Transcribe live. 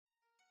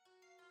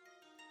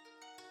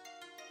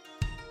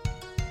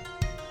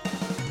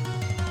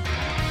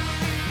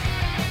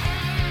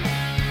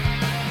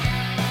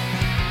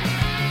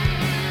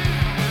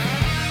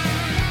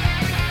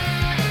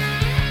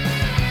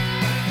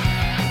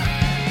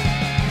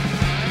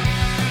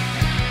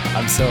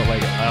I'm so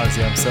like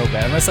honestly, I'm so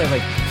bad. Unless I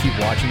like keep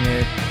watching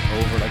it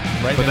over like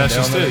right. But that's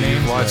just it.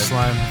 You watched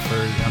Slime for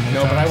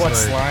no, but I watched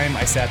Slime.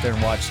 I sat there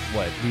and watched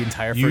the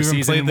entire first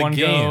season in one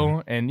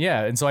go,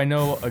 and so I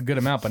know a good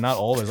amount, but not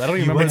all of it. I don't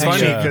even remember. It's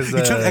funny because he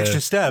took extra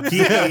steps.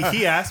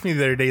 He asked me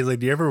the other day, he's like,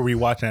 "Do you ever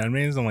rewatch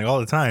animes?" I'm like, "All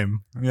the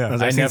time." Yeah,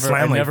 I never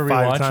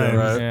rewatch it.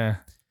 Right? Yeah,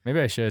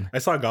 maybe I should. I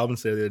saw Goblin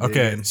Slayer the other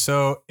day. Okay,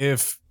 so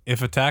if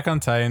Attack on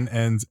Titan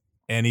ends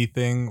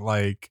anything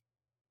like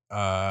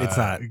it's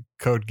not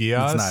Code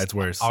Geass, it's not. It's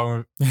worse.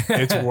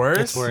 It's worse.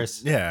 It's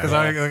worse. Yeah, because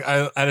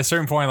I at a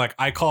certain point, like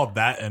I called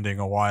that ending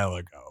a while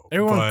ago.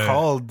 Everyone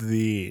called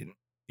the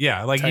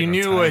like you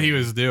knew what he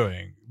was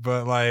doing,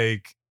 but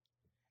like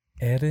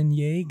Eren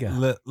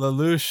Yeager.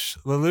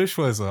 Lelouch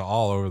was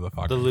all over the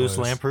fucking Lelouch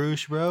place.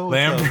 Lamperouche, bro.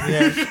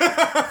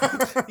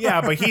 Lamperouche.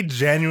 Yeah, but he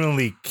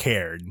genuinely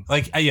cared.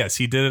 Like, yes,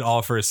 he did it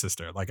all for his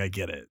sister. Like, I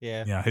get it.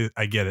 Yeah.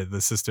 I get it. The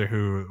sister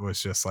who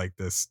was just like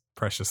this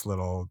precious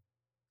little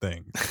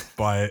thing.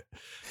 But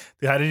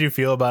how did you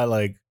feel about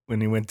like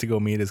when he went to go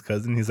meet his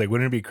cousin? He's like,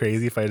 "Wouldn't it be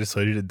crazy if I just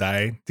told you to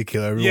die to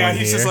kill everyone?" Yeah,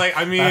 he's here? just like,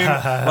 I mean,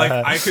 like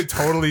I could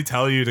totally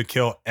tell you to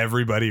kill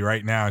everybody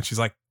right now, and she's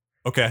like,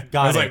 "Okay."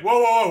 I was like,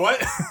 "Whoa, what?"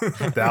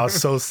 That was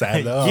so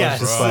sad though. Yeah,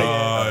 just bro,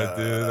 like,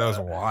 dude, that was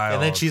wild.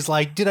 And then she's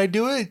like, "Did I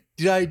do it?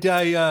 Did I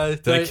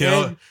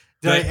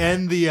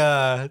end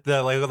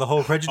the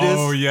whole prejudice?"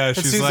 Oh yeah, And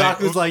she's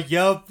Suzaku's like,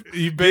 "Yup,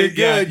 you did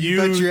good.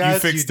 you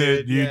fixed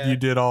it. Yeah. You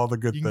did all the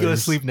good You things. can go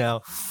to sleep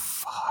now."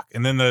 Fuck.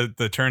 And then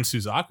the turn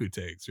Suzaku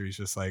takes, where he's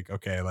just like,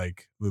 okay,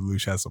 like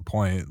Lelouch has a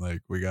point.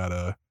 Like we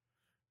gotta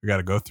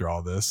go through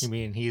all this. You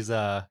mean he's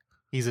a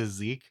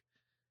Zeke?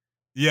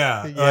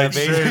 Yeah, Yeah, like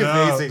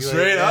basically,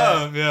 straight yeah.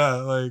 up, yeah.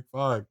 Like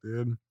fuck,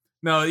 dude.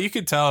 No, you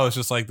could tell it's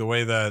just like the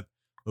way that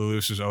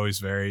Lelouch is always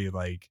very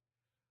like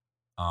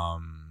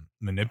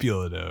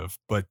manipulative,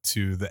 but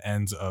to the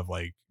ends of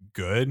like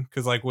good.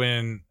 Because like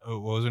when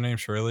what was her name,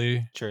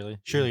 Shirley,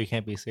 you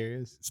can't be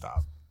serious.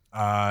 stop.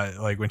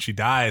 Like when she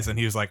dies, and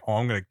he was like, "Oh,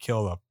 I'm gonna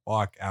kill the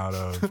fuck out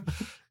of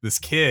this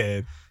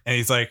kid," and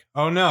he's like,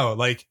 "Oh no,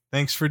 like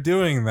thanks for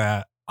doing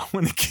that. I'm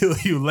gonna kill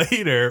you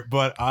later,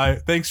 but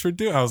thanks for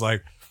doing." I was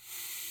like,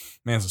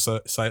 man's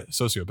a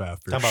sociopath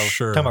for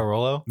sure. Talking about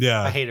Rolo?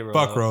 Yeah, I hated Rolo.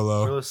 Fuck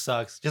Rolo. Rolo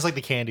sucks. Just like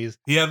the candies.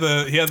 He had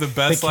the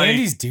best The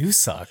candies do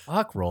suck.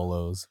 Fuck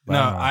Rolos.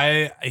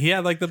 He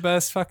had like the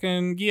best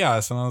fucking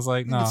Geass, and I was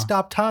like, You no, can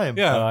stop time.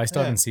 Yeah. I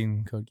still haven't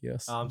seen Code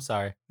Geass. Oh, I'm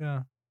sorry.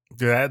 yeah.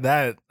 dude,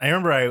 that I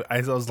remember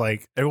I was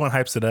like, everyone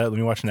hypes it up. Let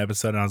me watch an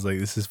episode, and I was like,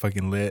 this is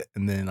fucking lit.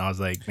 And then I was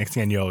like, next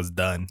thing I knew, I was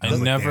done. I was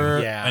like,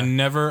 never, damn. I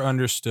never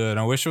understood.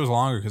 I wish it was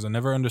longer because I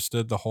never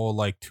understood the whole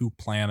like two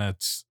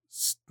planets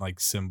like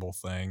symbol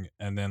thing,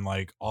 and then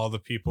like all the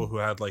people who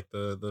had like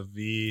the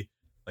V,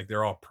 like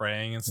they're all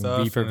praying and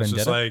stuff. V for and it's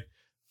just Vendetta? like,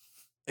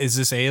 is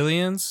this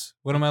aliens?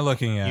 What am I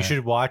looking at? You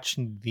should watch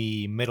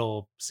the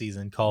middle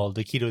season called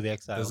The Key to the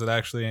Exile. Does it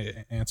actually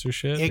answer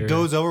shit? It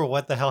goes over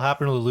what the hell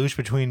happened to Lelouch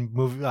between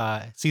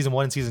season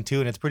 1 and season 2,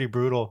 and it's pretty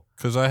brutal.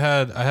 Because I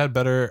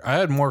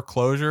had more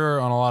closure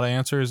on a lot of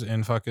answers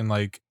in fucking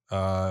like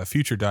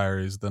Future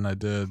Diaries than I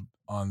did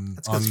on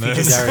this.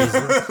 Future Diaries,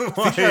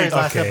 Future Diaries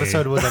last okay.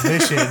 episode was a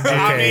mission.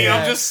 I mean, Yeah.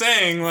 I'm just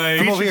saying, like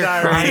I'm over here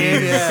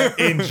Diaries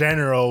crying. in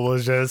general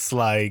was just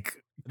like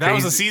that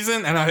was a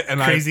season, and I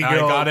crazy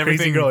girl, got everything.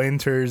 crazy girl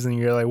enters, and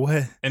you're like,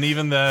 what? And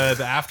even the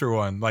after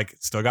one, like,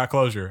 still got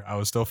closure. I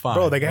was still fine.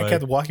 Bro, the guy Like,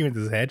 kept walking with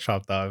his head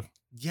chopped off.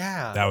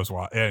 Yeah. That was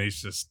wild. And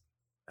he's just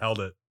held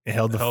it. It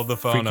held the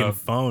phone freaking up.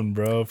 phone,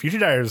 bro. Future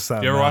Diaries was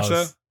something You ever watch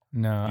else. that?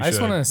 No, You I just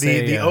should. want to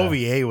say The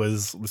OVA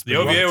was The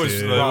OVA was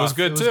too. was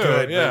good It was too.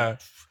 good, yeah.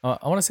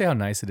 I want to say how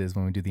nice it is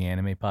when we do the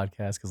anime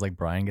podcast because like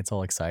Brian gets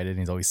all excited and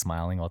he's always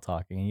smiling while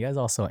talking. And you guys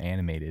are all so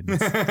animated.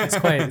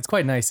 It's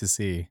quite nice to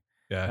see.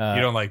 Yeah.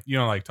 You don't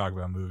like talk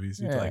about movies.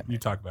 You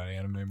talk about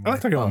anime more. I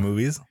like talking about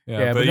movies.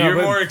 Yeah, but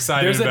you're more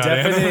excited there's about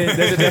it.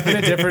 There's a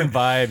definite different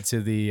vibe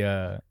to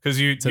the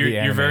because you're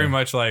anime. very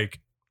much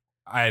like,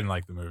 I didn't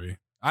like the movie.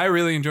 I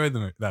really enjoyed the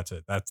movie. That's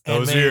it. And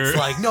Those then are your it's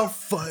like, no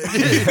fun.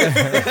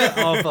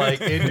 I'm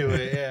like into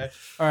it, yeah.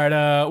 All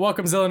right,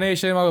 welcome Zilla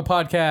Nation, welcome to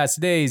podcast.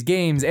 Today's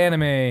games,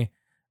 anime.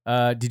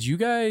 Did you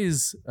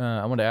guys?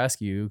 I want to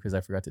ask you because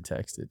I forgot to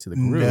text it to the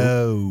group.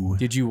 No.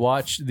 Did you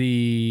watch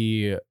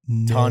the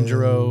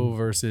Tanjiro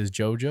versus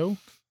JoJo?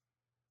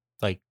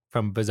 Like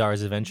from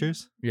Bizarre's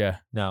Adventures? Yeah,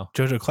 No.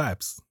 JoJo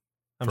claps.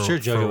 I'm For- sure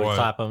for JoJo would what?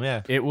 clap him,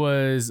 yeah. it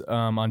was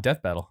on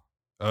Death Battle.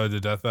 Oh,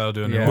 did Death Battle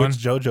do a new Yeah. one? Which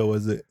JoJo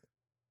was it?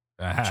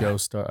 Joe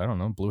Star, I don't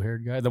know, blue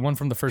haired guy, the one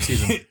from the first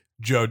season.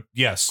 Joe,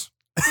 yes.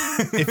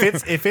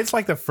 if it's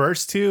like the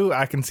first two,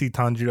 I can see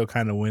Tanjiro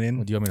kind of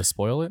winning. Do you want me to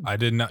spoil it? I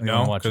did not You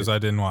wanna know watch because it? I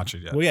didn't watch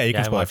it yet. Well, yeah, you Yeah,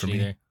 can I spoil it watched for it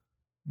me.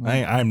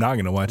 either. I'm not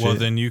gonna watch Well, it.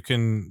 then you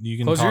can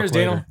Close talk your ears,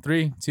 later. Daniel.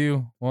 3,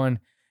 2, 1.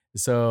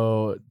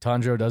 So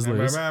Tanjiro does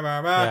lose.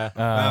 Yeah.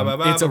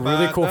 It's a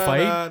really cool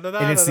fight,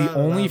 and it's the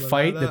only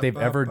fight that they've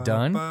ever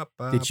done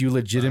that you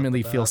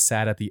legitimately feel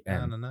sad at the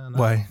end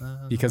Why?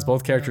 because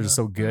both characters are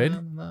so good,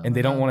 and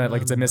they don't want to,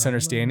 like, it's a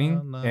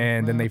misunderstanding,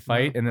 and then they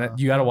fight, and then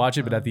you got to watch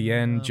it. But at the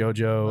end,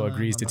 JoJo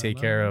agrees to take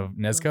care of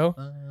Nezuko,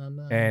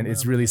 and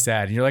it's really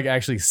sad. And you're like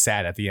actually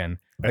sad at the end.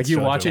 Like That's you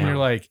JoJo, watch it and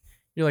wow.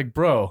 you're like,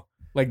 bro,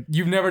 like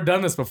you've never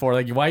done this before.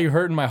 Like why are you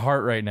hurting my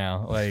heart right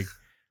now? Like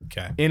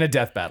Okay. in a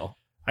death battle.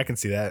 I can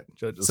see that.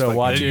 JoJo's So fucking-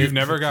 watch it. You've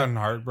never gotten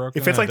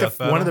heartbroken. If it's in like a death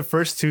one of the battle?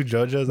 first two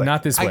JoJo's, like,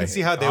 Not this way. I can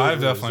see how they I've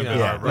would definitely lose, been you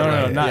know?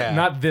 heartbroken. No, Right. not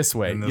not this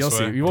way. In this You'll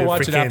see. way. You will Dude,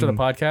 watch it after the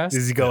freaking- podcast.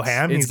 does he go It's-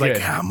 ham? it's He's like,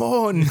 good. come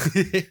on.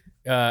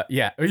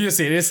 Yeah, you'll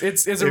see.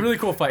 It's a really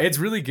cool fight. It's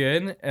really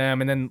good.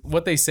 And then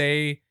what they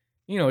say,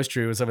 is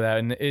true and stuff like that.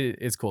 And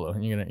it's cool though.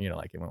 You're gonna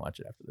like it when we watch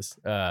it after this.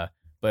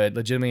 But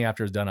legitimately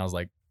after it's done, I was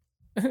like,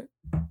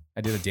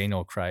 I did a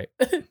Daniel cry.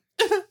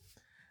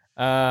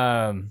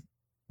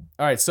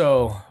 All right,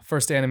 so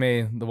first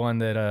anime, the one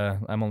that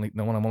I'm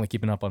only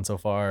keeping up on so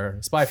far,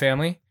 Spy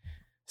Family.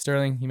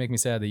 Sterling, you make me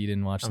sad that you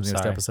didn't watch the I'm newest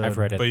sorry. episode. I've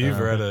read it. But you've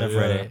read it. I've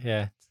read it.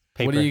 Yeah.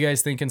 Paper. What are you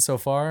guys thinking so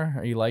far?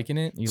 Are you liking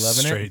it? You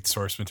loving Straight it?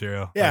 source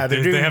material. Yeah, Like,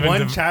 they're they doing haven't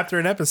one div- chapter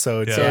an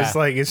episode. So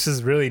Yeah. it's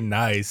just really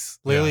nice.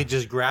 Literally Yeah.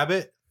 just grab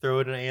it, throw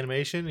it in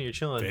animation, and you're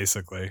chilling.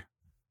 basically.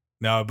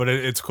 No, but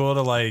it's cool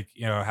to like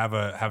have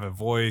a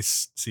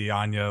voice, see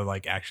Anya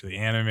like actually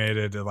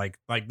animated, to like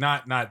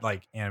not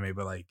like anime,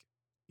 but like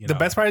The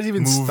best part is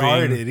even moving.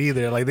 started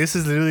either. Like this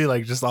is literally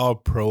like just all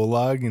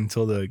prologue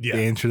until they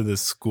enter the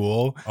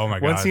school. Oh my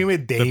god! Once you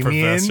with The Damien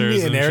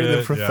professors and and Eric, the shit,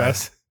 yeah.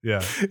 professor,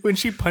 Yeah, when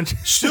she punches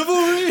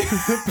chivalry.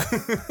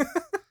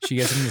 She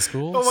gets into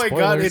school. Oh my god,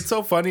 Spoilers. it's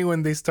so funny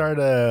when they start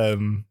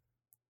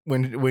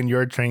when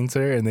Yor trains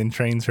her and then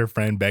trains her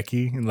friend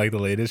Becky in like the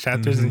latest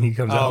chapters and he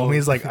comes out Oh. and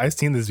he's like, I've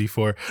seen this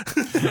before.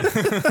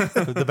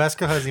 The best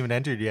girl hasn't even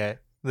entered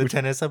yet. The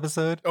tennis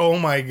episode. Oh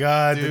my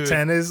god, the Dude.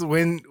 tennis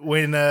when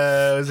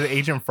was it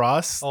Agent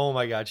Frost? Oh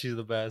my god, she's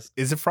the best.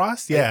 Is it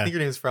Frost? I Yeah. think her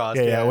name's Frost.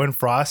 Yeah. When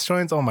Frost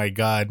joins, oh my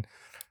god.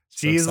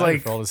 So She's excited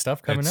like for all the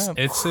stuff coming up.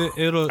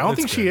 It'll. I don't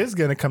think she is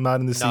gonna come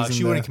out in the No, season.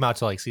 she wouldn't come out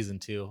till like season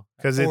 2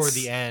 'Cause or it's-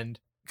 the end.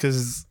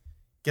 because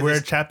 'Cause we're they-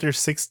 at chapter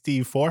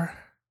 64.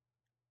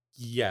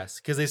 Yes,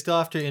 because they still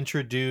have to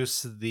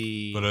introduce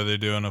the. But are they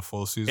doing a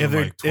full season? If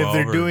they're like 12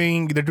 they're or-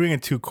 doing a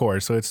 2 core,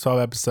 so it's 12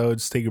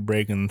 episodes, take a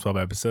break and 12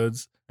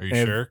 episodes. Are you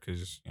if- sure?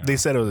 Because They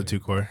said it was a 2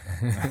 core.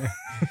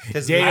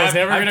 Because Daniel's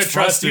never I have gonna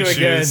trust trust you issues.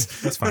 again.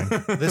 That's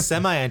fine. the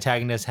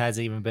semi-antagonist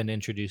hasn't even been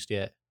introduced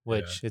yet,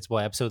 which it's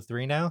what, episode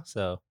 3 now?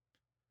 So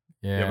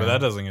Yeah, but that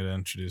doesn't get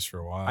introduced for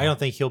a while. I don't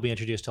think he'll be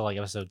introduced till like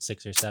episode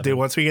 6 or 7. Dude,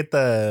 once we get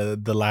the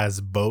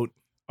last boat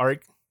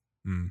arc,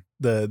 Hmm.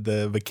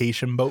 the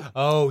vacation boat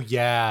Oh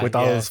yeah, with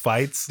all yeah. those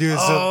fights. Dude,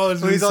 oh,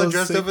 so when he's all so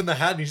dressed sick. up in the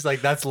hat, and he's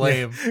like, "That's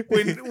lame."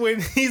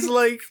 when he's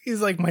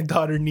like my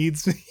daughter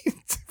needs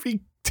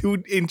me to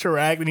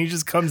interact and he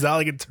just comes out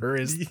like a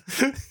tourist.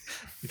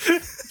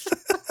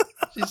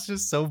 She's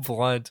just so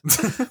blunt.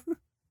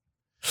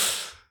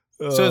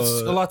 So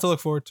it's a lot to look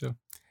forward to.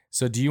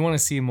 So do you want to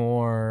see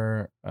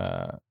more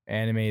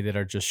anime that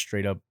are just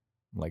straight up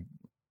like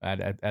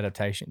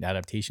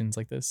adaptations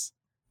like this?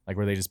 Like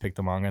where they just pick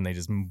the manga and they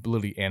just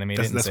literally animate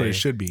it. That's what it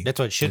should be. That's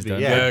what it should It's be. done.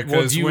 Yeah. Yeah.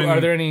 Well, 'cause are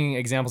when- there any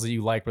examples that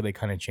you like where they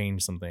kind of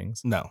change some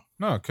things? No.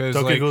 No, because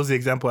Tokyo like, Ghoul is the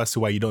example as to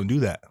why you don't do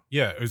that.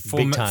 yeah, full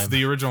Big time.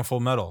 the original Full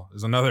Metal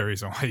is another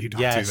reason why you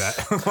don't Yes. do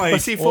that. But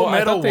like, see, Full Well, I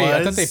Metal thought they- I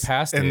was, thought they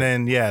passed and it.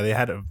 then they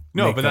had to.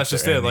 no, make but up that's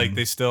just their it. Like ending.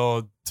 they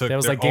still took That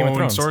was their like Game of own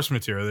Thrones. source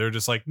material. They were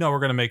just like, no, we're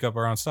gonna make up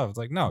our own stuff. It's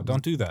like, no,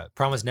 don't do that.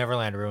 Promise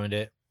Neverland ruined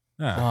it.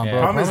 Yeah. Oh, Yeah.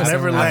 bro, Promise Promise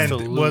Neverland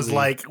Absolutely. was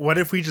like, what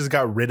if we just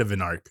got rid of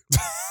an arc?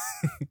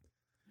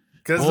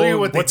 Because Well,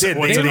 what they what's- did,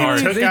 what's they an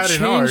arc? took They out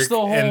an arc, changed the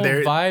whole and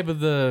they're vibe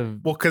of the.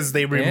 well, because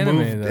they anime,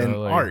 removed though, an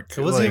like- arc.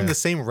 It wasn't Like, even the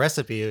same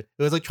recipe. It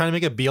was like trying to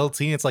make a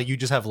BLT, and it's like you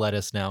just have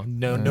lettuce now.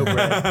 No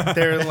bread.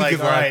 They're like,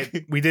 Good all luck.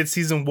 right, we did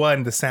season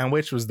 1. The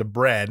sandwich was the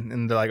bread,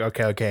 and they're like,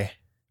 okay,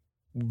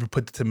 we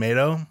put the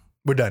tomato.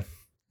 We're done.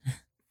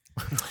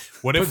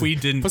 What if we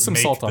didn't put some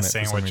make salt the on it for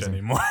some sandwich reason.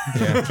 anymore?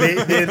 Yeah.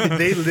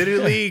 They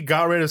literally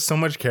got rid of so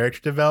much character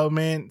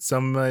development. So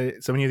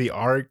many of the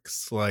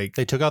arcs, like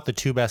They took out the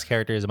 2 best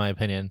characters, in my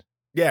opinion.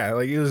 yeah,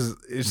 like it's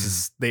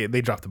just they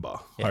dropped the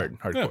ball Yeah.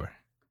 hardcore.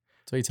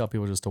 So you tell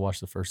people just to watch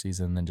the first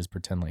season and then just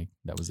pretend like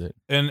that was it.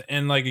 And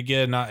like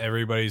again, not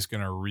everybody's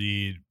gonna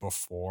read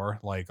before.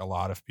 Like a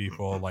lot of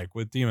people, like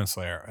with Demon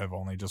Slayer, have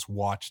only just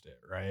watched it,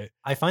 right?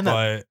 I find that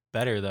But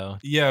better though.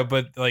 yeah,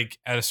 but like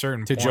at a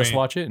certain To point, just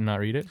watch it and not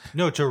read it.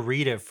 No, to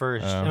read it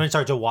first. Oh. I mean,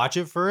 sorry, to watch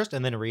it first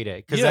and then read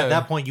it. Because Yeah. at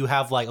that point, you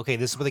have like, okay,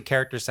 this is what the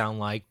characters sound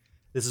like.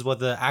 This is what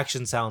the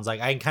action sounds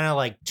like. I can kind of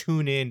like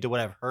tune in to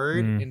what I've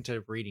heard Mm.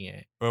 into reading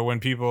it. But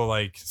when people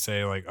like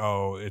say like,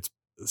 oh, it's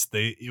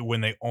they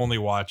when they only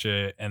watch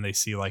it and they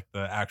see like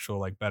the actual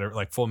like better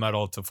like Full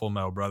Metal to Full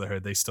Metal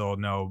Brotherhood, they still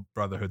know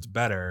Brotherhood's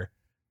better.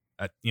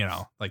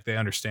 Like they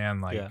understand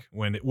like Yeah.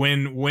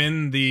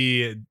 when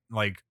the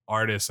like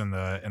artist and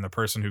the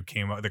person who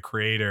came up, the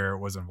creator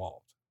was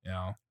involved.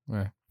 All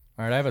right,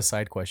 I have a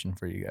side question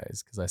for you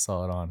guys because I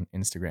saw it on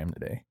Instagram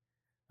today.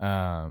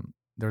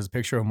 There was a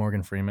picture of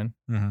Morgan Freeman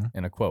Mm-hmm.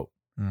 and a quote.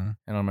 Mhm.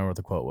 I don't remember what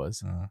the quote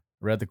was.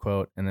 Read the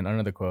quote, and then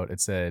under the quote,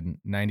 it said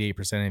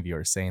 98% of you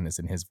are saying this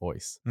in his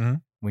voice.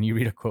 Mhm. When you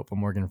read a quote from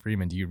Morgan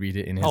Freeman, do you read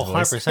it in his Oh,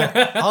 voice? 100%.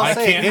 I'll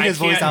say it in his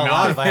voice out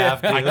loud if I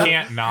have to. I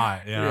can't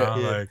not. You know,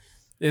 Yeah. like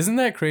Isn't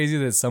that crazy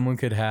that someone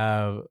could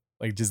have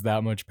like just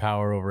that much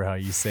power over how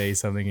you say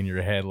something in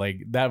your head? Like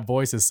that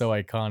voice is so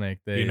iconic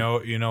that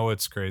You know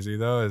what's crazy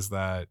though is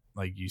that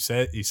like you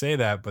say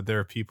that, but there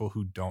are people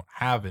who don't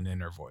have an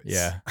inner voice.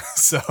 Yeah.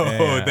 So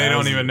Yeah, they I don't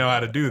was- even know how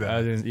to do that.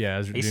 I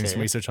was He doing said some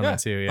it. research on Yeah. that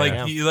too.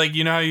 Yeah. Like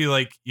you know how you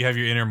have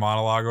your inner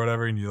monologue or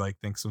whatever, and you like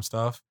think some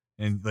stuff,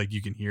 and like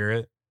you can hear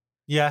it.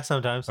 Yeah,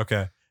 sometimes.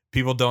 Okay,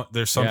 people don't.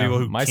 There's some Yeah, people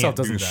who myself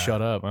can't do doesn't that.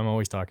 shut up. I'm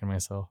always talking to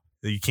myself.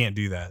 You can't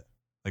do that.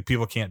 Like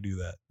people can't do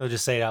that. They'll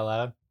just say it out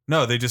loud.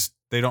 No, they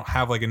don't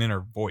have like an inner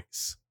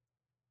voice.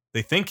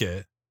 They think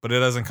it, but it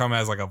doesn't come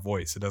as like a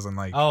voice. It doesn't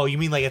like. Oh, you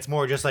mean like it's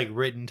more just like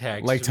written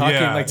text? Like talking,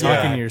 Yeah,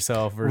 talking yeah. to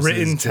yourself versus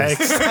Written just-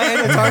 text.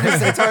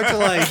 it's hard to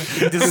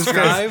like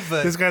describe,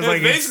 but This guy's That's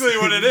like basically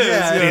what it is.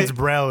 Yeah, Yeah. It's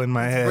braille in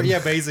my head. yeah,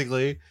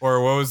 basically.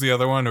 Or what was the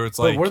other one? Or it's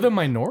But like we're the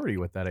minority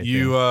with that. I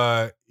you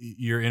think.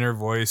 your inner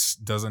voice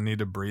doesn't need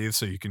to breathe,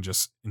 so you can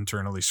just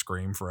internally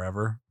scream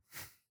forever.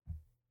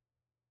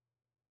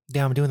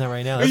 Damn, I'm doing that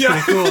right now. That's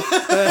Yeah. pretty cool.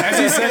 As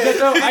you said that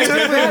though, I It took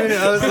did me a that. minute.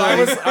 I was But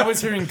like, I was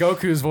hearing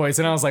Goku's voice,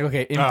 and I was like,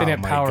 okay, infinite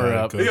my power God,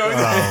 up. Goku. Oh,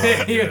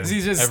 my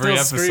He's just Every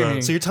still episode.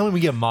 screaming. so you're telling me we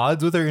get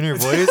mods with our inner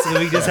voice, and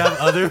we just have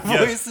other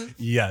Yes. voices?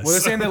 Yes. Well,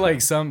 they're saying that like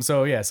some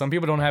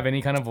people don't have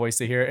any kind of voice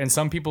to hear, and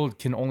some people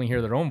can only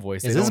hear their own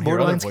voice. Is They this don't hear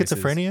other borderline voices.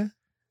 schizophrenia?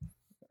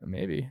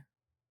 Maybe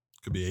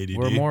Could be ADD.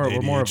 we're more ADHD.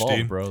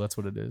 evolved, bro. That's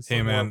what it is. Hey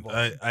We're more man,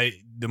 evolved. I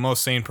the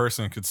most sane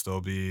person could still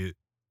be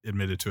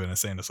admitted to an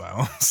insane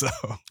asylum. So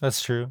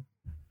That's true.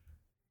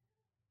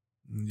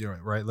 you're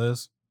right,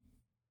 Liz.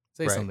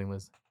 Say Right. something,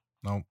 Liz.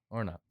 Nope.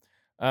 Or not.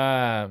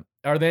 Are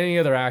there any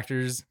other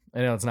actors? I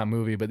know it's not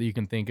movie, but that you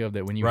can think of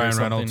that when you Ryan hear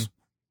something. Reynolds.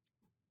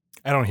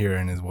 I don't hear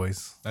it in his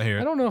voice. I hear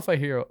I it. don't know if I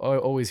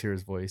always hear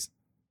his voice.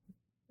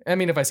 I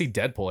mean, if I see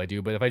Deadpool, I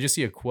do, but if I just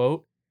see a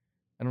quote,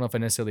 I don't know if I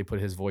necessarily put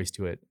his voice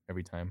to it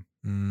every time.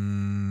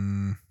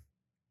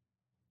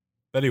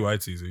 Betty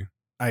White's easy.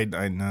 I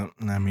no,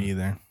 not me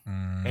either.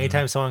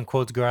 Anytime someone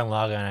quotes Gurren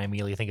Lagann, I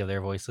immediately think of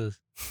their voices.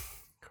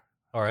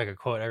 Or like a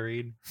quote I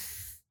read.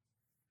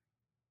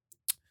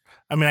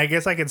 I mean, I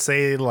guess I could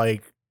say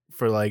like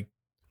for like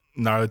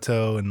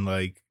Naruto and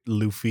like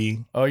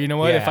Luffy. Oh, you know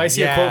what? If Yeah, I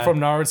see a yeah. quote from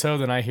Naruto,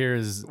 then I hear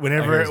his.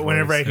 Whenever his I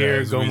voice. hear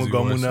his Gomu Wheezy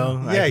Gomu voice.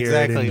 no, I Yeah, hear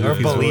it in exactly. Or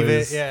Luffy's believe it,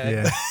 voice.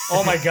 yeah.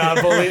 Oh my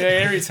god, believe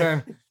it every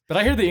time. But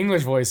I hear the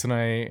English voice when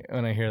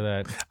I hear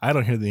that. I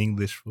don't hear the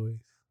English voice.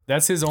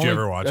 That's his Did you only.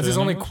 ever watch That's it his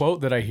in only English?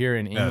 quote that I hear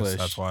in English. Yes,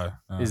 that's why.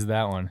 Is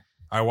that one?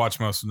 I watch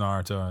most of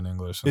Naruto in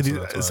English. and so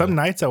that's why. Some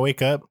nights I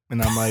wake up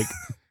and I'm like,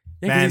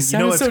 Yeah, 'cause Man, he you know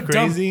sounded what's so dumb.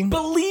 crazy?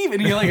 Believe,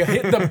 and you like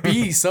hit the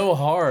B so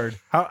hard.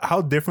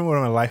 how different would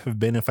my life have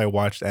been if I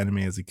watched anime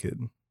as a kid?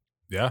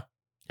 Yeah.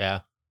 Yeah.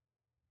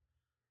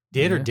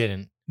 Did or Yeah.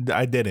 didn't?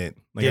 I didn't.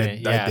 Like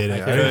Didn't, I yeah, didn't.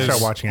 I I didn't feel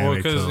start watching anime.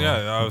 because till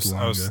I not was too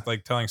long ago.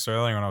 like telling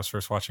Sterling when I was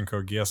first watching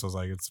Code Geass, I was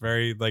like, it's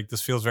very like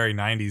this feels very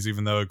 90s,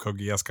 even though Code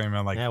Geass came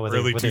out like Yeah, with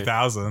early their-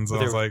 2000s.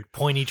 With I was their like,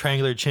 pointy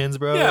triangular chins,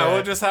 bro. yeah,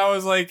 well, just how it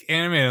was like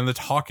animated and the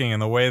talking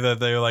and the way that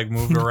they like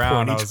moved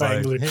around. I was like,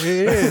 Triangular. It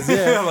is,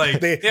 yeah. like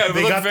They, yeah, it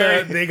they looked got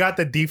very. they got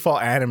the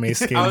default anime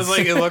skins. I was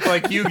like, it looked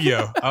like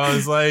Yu-Gi-Oh. I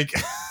was like,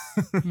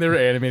 They were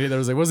animated. There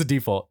was like, what's the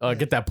default?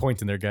 Get that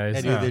point in there, guys.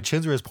 Yeah, dude, Yeah. their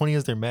chins were as pointy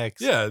as their mechs.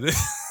 yeah.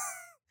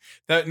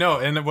 That no,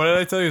 and what did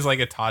I tell you? It was like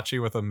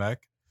Itachi with a mech.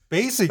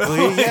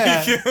 Basically,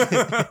 yeah.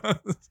 yeah.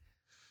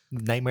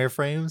 Nightmare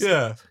frames.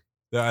 Yeah,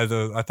 I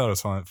thought it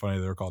was funny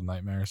they were called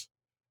nightmares.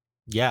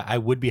 Yeah, I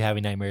would be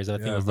having nightmares. I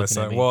think I was if I looking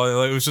saw- at me.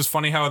 well, it was just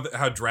funny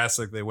how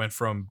drastic they went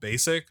from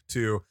basic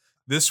to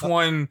this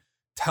one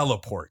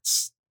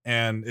teleports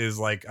and is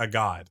like a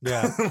god.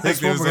 Yeah. like,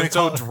 This it one was we're gonna like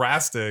so call-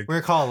 drastic. We're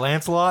gonna call it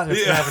Lancelot, and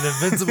it's Yeah. gonna have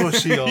an invincible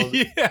shield.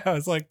 yeah,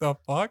 it's like the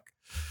fuck.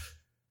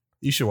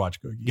 You should watch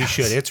Cookie. You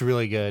should. It's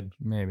really good.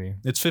 Maybe.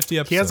 It's 50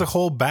 episodes. he has a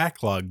whole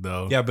backlog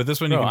though. Yeah, but this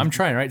one No, you can, I'm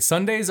trying. Right,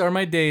 Sundays are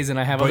my days, and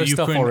I have but other you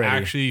stuff couldn't already.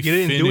 actually You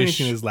didn't do finish.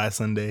 anything this last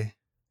Sunday.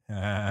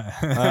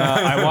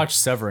 I watched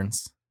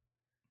Severance.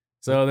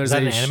 So Is there's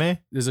that a an anime?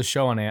 there's a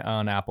show on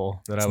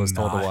Apple that I was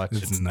told to watch.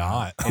 It's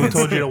not. Who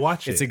told you to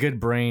watch it? It's a good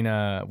brain.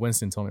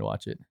 Winston told me to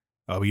watch it.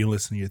 Oh, but you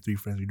listen to your three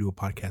friends. We do a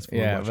podcast. before we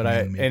Yeah, watch but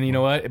an anime. you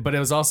know what? But it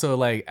was also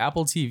like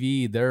Apple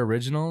TV. Their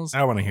originals.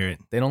 I want to hear it.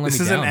 They don't let This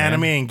me is down, an man.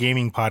 anime and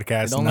gaming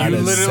podcast. Don't Not let You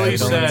me a literally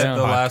Don't said let me the down.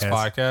 last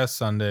podcast. podcast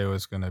Sunday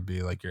was going to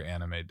be like your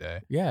anime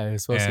day. Yeah,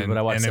 it's supposed to, but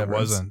I watched and it Severance.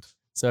 wasn't.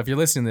 So if you're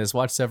listening to this,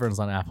 watch Severance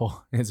on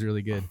Apple. It's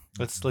really good.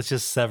 Let's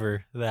just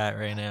sever that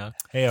right now.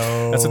 Hey,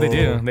 That's what they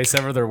do. They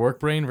sever their work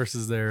brain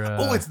versus their.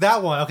 Oh, it's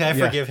that one. Okay, I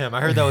yeah. forgive him.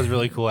 I heard that was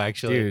really cool,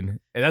 actually. dude.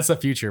 That's the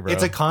future, bro.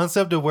 It's a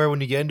concept of where when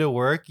you get into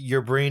work,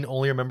 your brain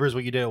only remembers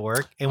what you did at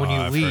work, and when you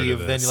I've heard of leave,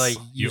 then this. like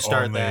you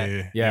start only,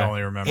 that. Yeah. You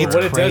only remember. It's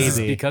what it does is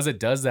crazy. because it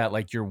does that,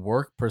 like your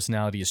work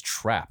personality is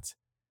trapped,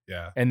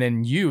 Yeah. and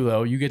then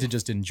you get to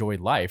just enjoy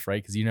life,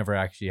 right? Because you never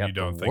actually have You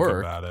don't to think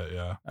work. about it.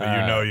 Yeah.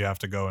 But you have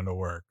to go into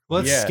work. Well,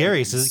 it's Yeah.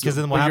 scary because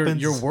then what But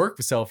happens? Your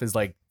work self is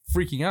like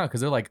freaking out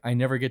because they're like, I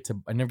never get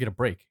a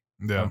break.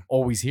 Yeah. I'm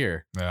always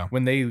here. Yeah.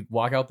 When they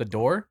walk out the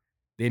door,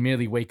 they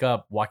immediately wake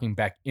up walking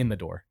back in the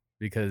door.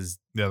 because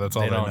Yeah, that's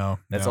all they don't- know.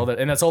 That's Yeah. all that,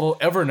 and that's all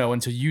they'll ever know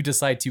until you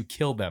decide to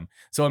kill them.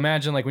 So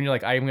imagine like when you're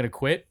like, I'm gonna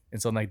quit,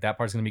 and so like that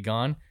part's gonna be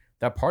gone.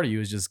 That part of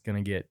you is just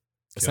gonna get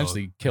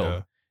essentially killed.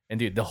 Yeah. And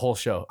dude, the whole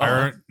show.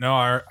 I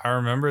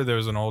remember there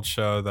was an old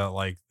show that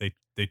like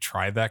they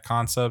tried that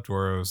concept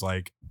where it was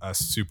like a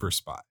super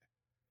spy.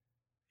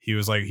 He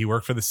was like he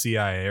worked for the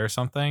CIA or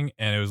something,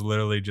 and it was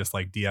literally just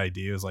like DID.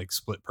 It was like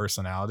split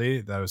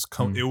personality. That was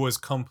it was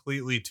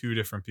completely two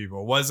different people.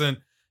 It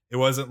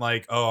wasn't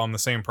like, oh, I'm the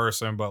same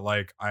person, but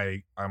like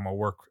I'm a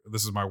work.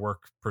 This is my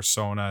work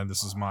persona, and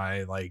this is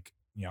my like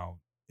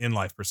in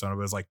life persona.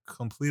 But it's like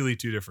completely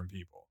two different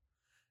people.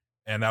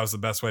 And that was the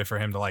best way for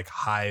him to like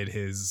hide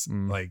his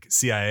like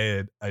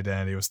CIA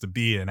identity, was to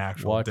be an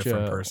actual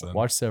different person.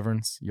 Watch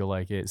Severance, you'll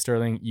like it.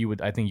 Sterling,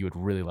 I think you would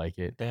really like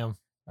it. Damn.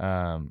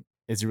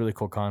 It's a really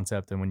cool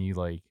concept, and when you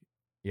like,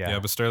 Yeah,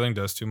 but Sterling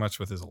does too much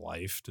with his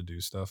life to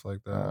do stuff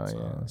like that. Oh, so,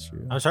 yeah, that's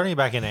true. I'm starting to get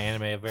back into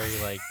anime very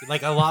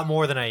like a lot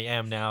more than I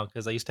am now,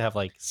 because I used to have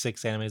like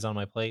 6 animes on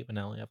my plate, but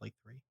now I only have like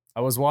 3.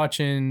 I was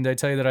watching. Did I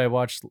tell you that I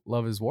watched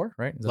Love Is War?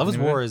 Right? Love is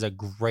War is a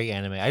great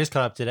anime. I just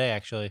caught up today,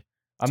 actually.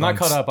 I'm not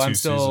caught up. I'm 2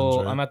 still.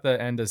 seasons, right? I'm at the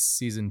end of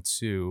season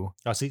 2.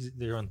 Oh, see,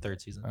 they're on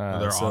 3rd season.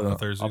 They're on the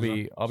third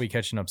season? I'll be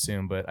catching up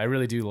soon, but I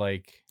really do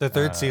like The 3rd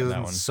that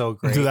season one. is so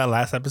great. Do that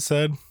last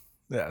episode.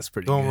 Yeah, it's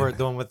pretty. The one, good.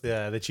 the one with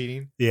the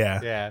cheating. Yeah,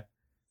 Yeah.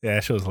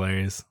 that show was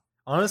hilarious.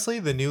 Honestly,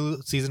 the new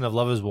season of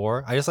Love Is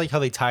War, I just like how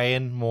they tie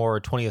in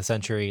more 20th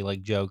century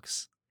like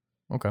jokes.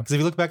 Okay. Because if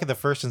you look back at the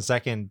 1st and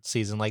 2nd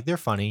season, like they're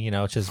funny,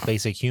 it's just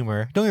basic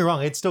humor. Don't get me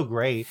wrong, it's still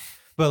great.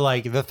 But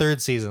like the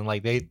 3rd season,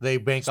 like they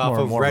bank It's off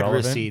of more red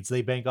relevant. receipts.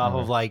 They bank off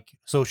of like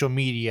social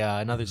media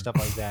and other stuff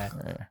like that.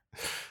 Yeah.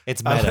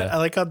 It's I meta.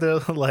 like how they're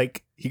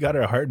like, he got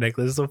her a heart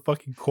necklace. It's so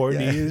fucking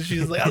corny. Yeah. And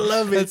she's like, I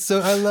love it.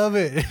 I love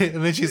it.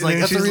 And then she's like,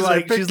 And that's the reason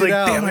I picked it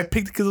out. damn, I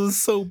picked it because it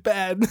was so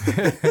bad.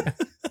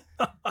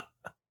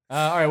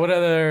 All right. What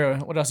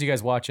else are you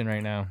guys watching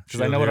right now? Because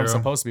I Shield know what I'm Hero.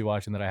 supposed to be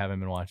watching that I haven't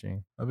been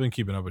watching. I've been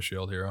keeping up with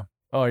Shield Hero.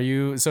 Oh, are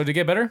you? So to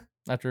get better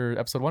after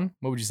episode 1,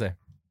 what would you say?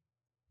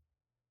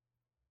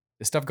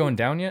 Is stuff going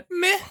down yet?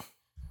 Meh.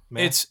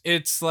 Man.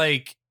 It's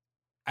like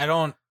I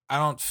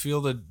don't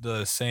feel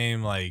the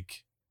same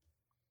like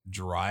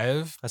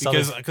drive, I saw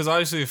because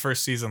obviously the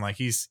first season like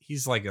he's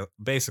like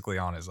basically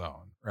on his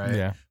own, right?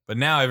 Yeah. But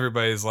now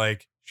everybody's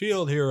like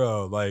Shield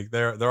Hero, like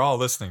they're all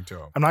listening to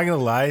him. I'm not gonna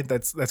lie,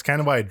 that's kind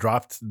of why I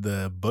dropped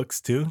the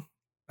books too,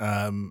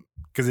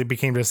 because it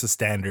became just a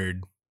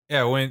standard.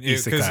 Yeah,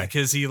 Isekai.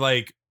 because he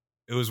like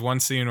it was one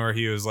scene where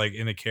he was like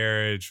in a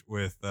carriage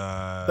with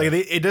Like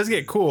it does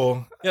get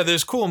cool. yeah,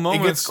 there's cool It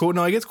moments. gets cool.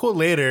 No, it gets cool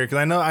later because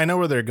I know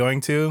where they're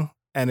going to,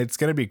 and it's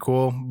gonna be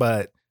cool.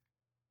 But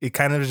it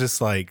kind of is just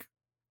like,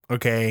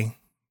 okay,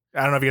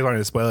 I don't know if you guys want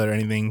to spoil it or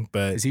anything,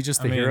 but Is he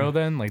just I the mean- hero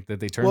then? Like that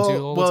they turn to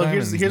all the well, time?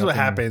 here's and what nothing-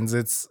 happens.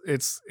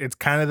 It's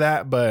kind of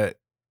that, but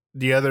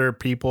the other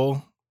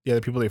people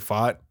they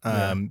fought,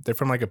 Yeah. they're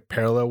from like a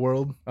parallel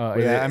world. Oh where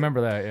yeah, they- I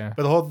remember that. Yeah.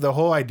 But the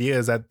whole idea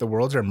is that the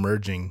worlds are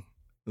merging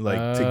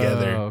like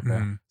together. Oh, okay.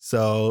 Mhm.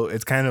 So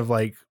it's kind of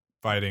like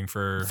Fighting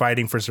for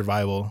fighting for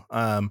survival.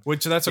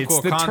 which that's a It's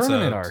cool the concept.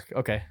 tournament arc.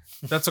 Okay.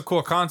 That's a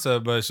cool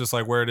concept, but it's just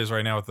like where it is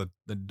right now with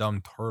the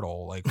dumb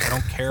turtle. Like I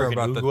don't care Freaking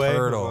about the Oogway,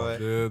 turtle, or what?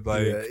 dude.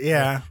 Like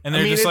yeah. and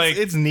they're just like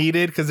it's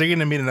needed because they're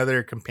gonna meet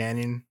another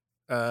companion.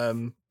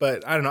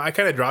 But I don't know. I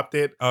kind of dropped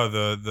it. oh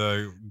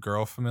the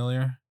girl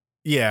familiar.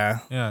 Yeah.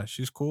 Yeah,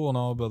 she's cool and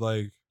all, but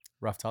like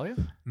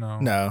Raftalia, no.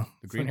 No.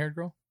 the green haired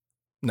girl.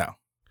 No.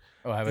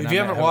 Oh, have If you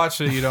haven't watched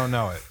it, you don't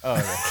know it. Oh,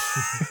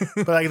 okay.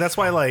 But like that's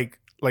why like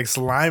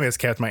slime has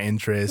kept my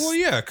interest. Well,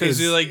 yeah, because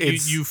It's- like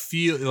it's- you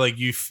feel like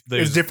There's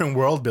there's different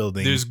world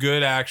building. there's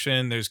good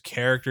action, there's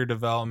character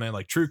development,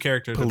 like true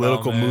character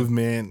political development.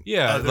 movement.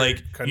 Yeah, other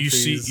like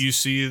countries. you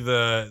see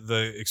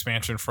the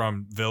expansion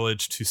from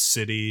village to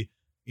city.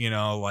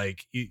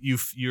 Like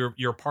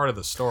you're part of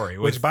the story.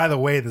 Which, by the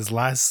way, this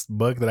last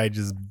book that I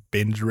just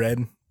binge read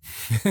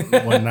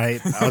one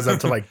night, I was up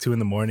till like 2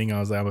 a.m. I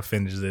was like, I'm gonna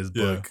finish this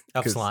Yeah. book.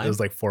 Of 'Cause Slime? It was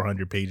like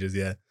 400 pages,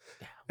 yeah.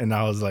 And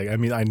I was like, I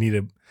need to, I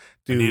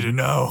dude, need to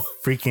know.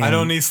 freaking. I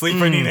don't need sleep.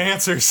 I need Mm.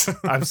 answers.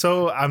 I'm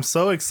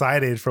so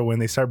excited for when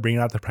they start bringing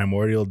out the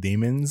primordial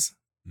demons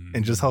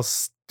and just how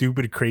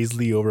stupid,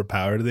 crazily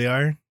overpowered they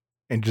are,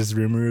 and just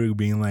Rimuru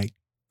being like,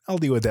 I'll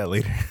deal with that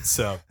later.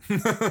 so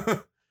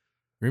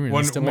Rimuru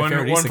one is still my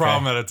favorite one isekai.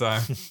 problem at a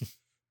time.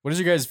 What is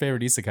your guys'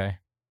 favorite isekai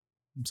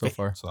so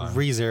far? So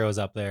ReZero's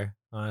up there,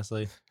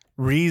 honestly.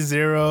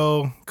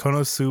 ReZero,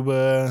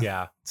 Konosuba,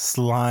 Yeah.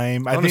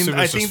 Slime. I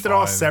Konosuba's think just they're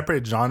all fine.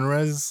 separate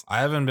genres. I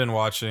haven't been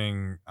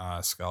watching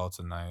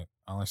Skeleton Knight.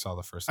 I only saw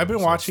the first. I've been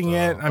episode watching still.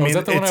 it. I Oh, mean, is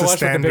that the one it's I a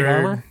watched with the big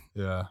standard. armor?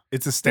 Yeah,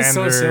 It's a It's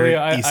standard. so silly.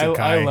 I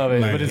isekai, love in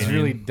it, my but it's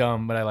opinion. really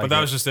dumb. But I like but that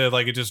it. was just it.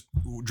 Like it just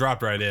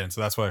dropped right in, so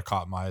that's why it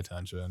caught my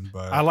attention.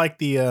 But I like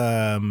the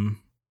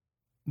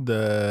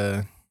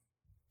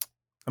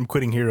I'm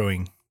quitting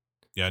heroing.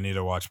 yeah, I need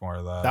to watch more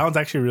of that. That one's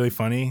actually really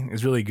funny.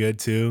 It's really good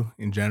too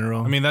in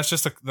general. I mean, that's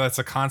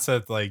a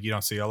concept like you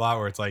don't see a lot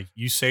where it's like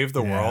you save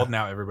the Yeah. world,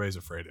 now everybody's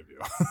afraid of you.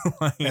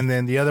 Like, and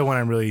then the other one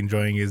I'm really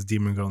enjoying is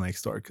Demon Girl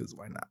Next Door because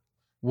why not?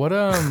 What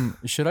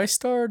should I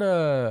start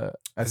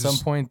at some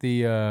point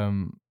the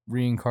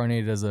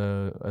reincarnated as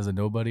a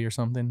nobody or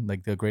something,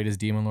 like the greatest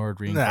demon lord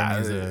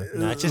reincarnated as a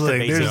No, it's just a look,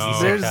 basic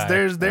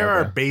isekai. there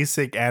are Okay.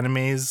 basic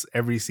animes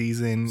every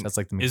season. that's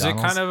like the Is it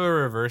McDonald's? kind of a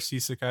reverse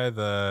isekai,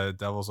 the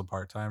Devil's a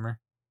part-timer?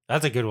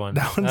 That's a good one.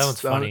 That That one's-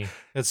 one's funny.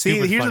 It's See,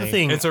 super here's funny. the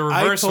thing. It's a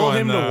reverse I told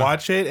one, him though. to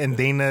watch it, and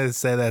Dana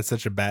said that's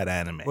such a bad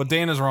anime. Well,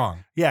 Dana's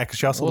wrong. Yeah, because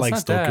she also Well, it's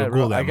likes not that, Tokyo bro.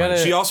 Ghoul that I gotta-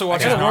 much. She also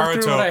watches gotta work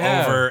through Naruto what I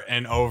have. over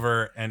and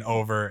over and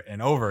over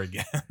and over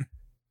again.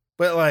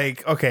 But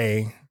like,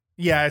 okay,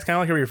 yeah, it's kind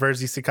of like a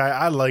reverse isekai.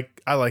 I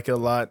like it a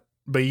lot,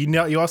 but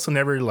you also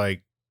never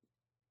like.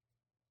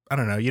 I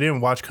don't know. You didn't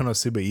watch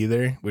Konosuba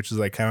either, which is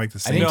like kind of like the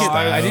same didn't get-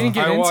 style. I didn't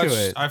get into watched,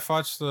 it. I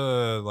watched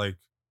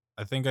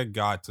I think I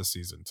got to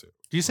season 2.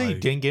 Do you say you like-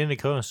 didn't get into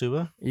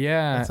Konosuba?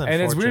 Yeah, That's and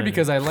it's weird unfortunate.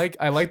 because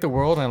I like the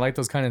world and I like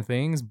those kind of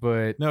things,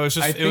 but No, it's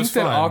just I it was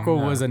think that fun. Aqua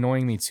yeah. was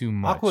annoying me too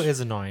much. Aqua is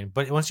annoying,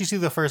 but once you see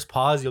the first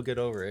pause, you'll get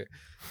over it.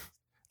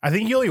 I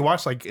think you only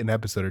watched like an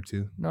episode or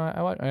two. No,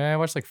 I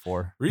watched like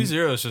 4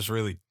 ReZero is just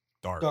really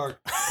dark.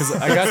 because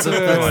I got to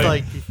That's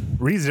like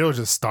ReZero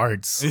just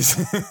starts.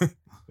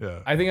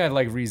 Yeah. I think I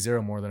like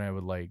ReZero more than I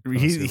would like.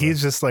 Konosuba.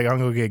 He's just like, I'm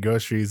gonna go get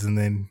groceries, and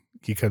then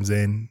he comes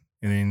in,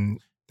 and then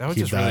That would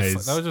he just really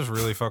dies. that would just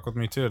really fuck with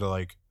me too, to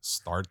like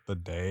start the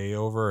day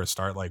over or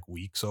start like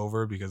weeks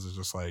over, because it's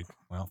just like,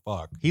 well,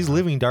 fuck. he's you know?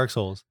 living Dark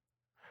Souls.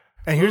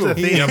 and here's the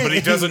thing. Yeah, but he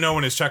doesn't know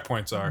when his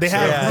checkpoints are. They so-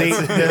 have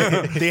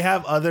Yeah. they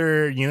have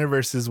other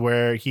universes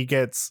where he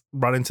gets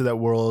brought into that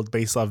world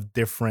based off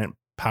different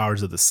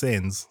powers of the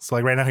sins. So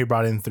like right now he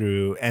brought in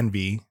through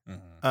envy,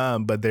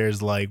 Mhm. but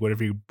there's like what if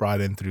he brought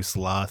in through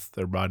sloth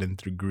or brought in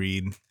through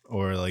greed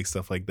or like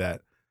stuff like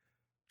that,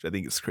 which I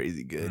think is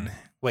crazy good. Mm.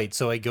 Wait,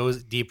 so it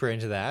goes deeper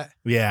into that?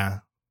 Yeah.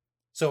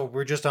 So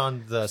we're just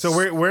on the. So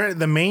we're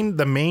the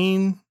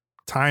main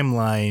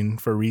timeline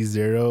for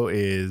ReZero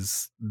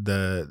is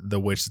the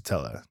witch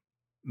Satella.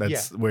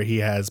 That's where he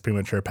has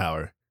premature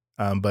power.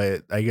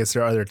 But I guess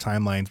there are other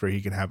timelines where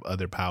he can have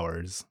other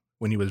powers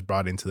when he was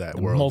brought into that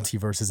the world.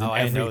 multiverse is in Oh,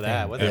 I didn't know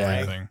that. everything. What the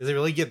Yeah. heck? Does it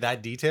really get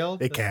that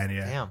detailed? It can,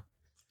 yeah. Damn.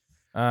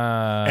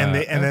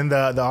 And then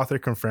the author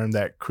confirmed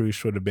that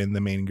Krush would have been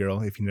the main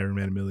girl if you never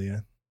met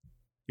Amelia.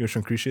 You know which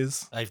one Krush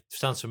is? I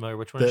sounds familiar.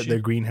 Which one is she? The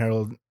Green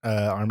Herald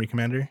army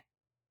commander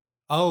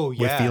Oh with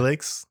yeah.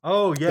 Felix.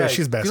 Oh yeah. Yeah,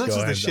 she's best Felix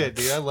girl, is the hands shit,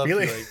 down. dude. I love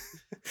Felix-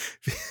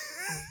 Felix.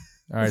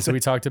 All right, so we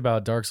talked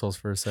about Dark Souls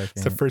for a second.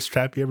 It's the first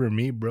trap you ever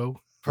meet, bro.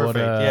 Perfect.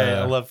 What,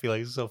 Yeah, I love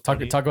Felix. It's so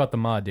funny. talk about the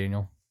mod,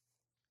 Daniel.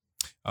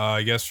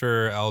 I guess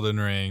for Elden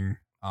Ring,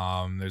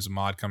 there's a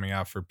mod coming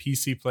out for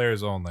PC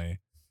players only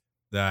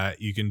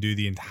that you can do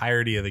the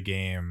entirety of the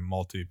game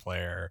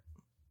multiplayer.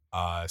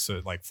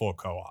 So like full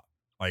co-op.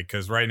 Like,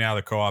 because right now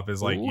the co-op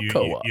is like Ooh, you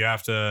co-op. you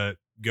have to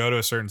go to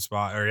a certain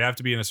spot, or you have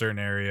to be in a certain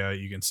area.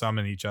 You can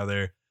summon each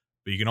other,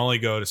 but you can only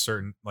go to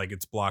certain, like,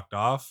 it's blocked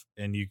off.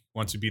 And you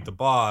once you beat the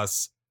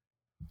boss,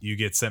 you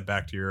get sent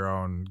back to your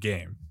own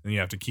game, and you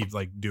have to keep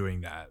like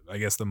doing that. I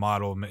guess the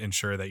mod will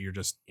ensure that you're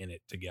just in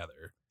it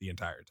together the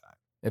entire time.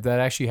 If that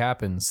actually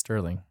happens,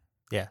 Sterling,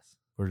 Yes.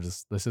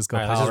 let's just go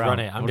All right, power let's just around. run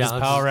it. I'm We'll down. just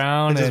Let's power just-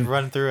 around Let's just and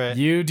run through it.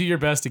 you do your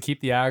best to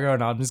keep the aggro,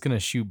 and I'm just gonna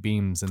shoot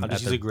beams and I'll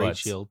just at use their a great butts.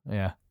 shield.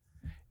 Yeah,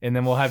 and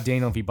then we'll have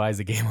Daniel if he buys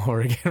the game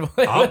over again.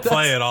 I'll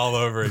play it all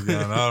over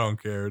again. I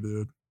don't care,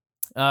 dude.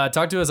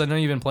 Talk to us. I know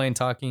you've been playing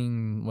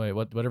Talking. Wait,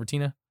 whatever,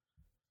 Tina.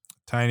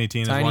 Tiny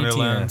Tina's Tiny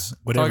Wonderlands.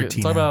 Whatever, talk,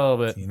 Tina. Talk about it a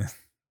little bit.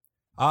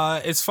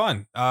 Tina. It's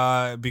fun.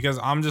 Because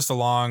I'm just a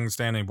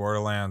long-standing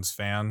Borderlands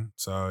fan,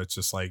 so it's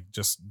just like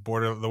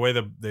the way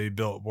that they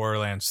built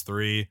Borderlands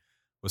 3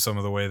 with some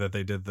of the way that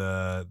they did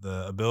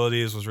the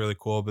abilities was really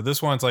cool. But this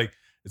one's like,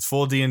 it's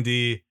full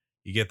D&D.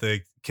 You get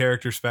the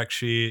character spec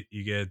sheet,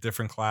 you get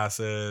different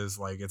classes.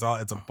 Like, it's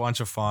a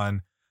bunch of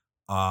fun.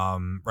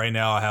 Right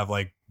now I have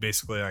like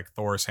basically like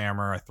Thor's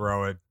hammer. I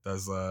throw it,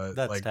 does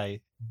That's like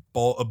tight.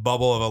 a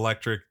bubble of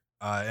electric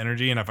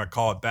energy, and if I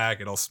call it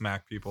back, it'll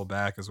smack people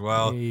back as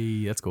well.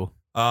 Hey, that's cool.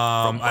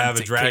 I have a 1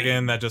 to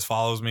dragon that just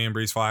follows me and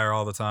breathes fire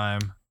all the time.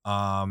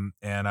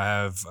 And I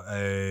have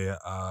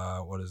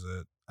a what is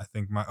it? I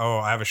think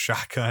I have a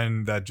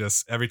shotgun that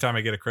just every time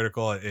I get a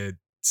critical, it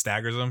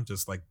staggers them,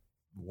 just like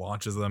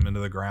launches them into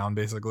the ground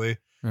basically.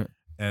 Right.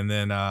 And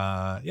then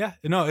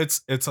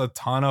it's a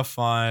ton of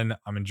fun.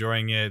 I'm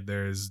enjoying it.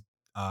 There's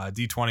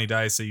D20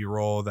 dice that you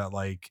roll that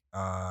like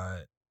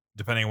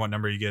depending on what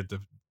number you get,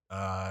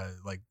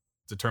 like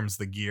determines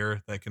the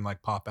gear that can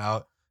like pop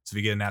out. So if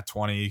you get a nat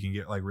 20, you can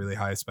get like really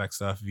high spec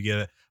stuff. If you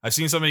get I've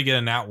seen somebody get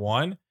a nat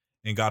 1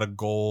 and got a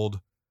gold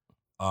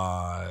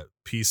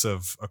piece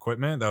of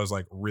equipment that was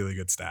like really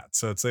good stats.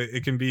 So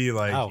it can be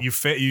like Wow. you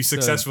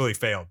successfully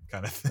failed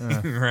kind of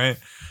thing, right?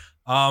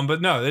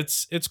 But no,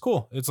 it's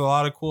cool. It's a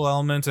lot of cool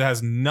elements. It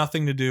has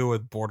nothing to do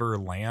with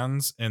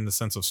Borderlands in the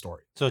sense of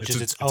story. So it's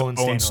just its own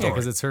Yeah, standalone.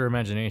 because it's her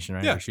imagination,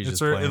 right? Yeah, Like, she's it's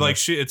just playing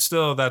with- it's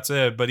still that's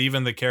it. But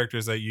even the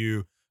characters that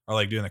you are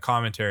like doing the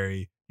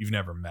commentary, you've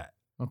never met.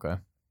 Okay.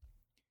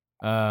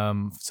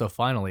 So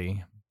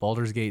finally,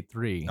 Baldur's Gate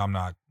 3 I'm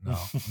not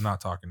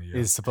talking to you.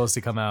 is supposed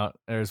to come out,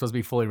 or is supposed to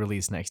be fully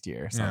released next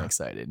year. So I'm Yeah.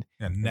 excited.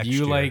 Yeah, If next you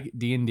year. like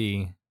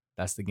D&D,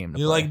 that's the game to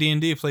You play. like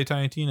D&D, play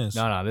Tiny Tina's.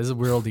 No, this is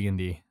real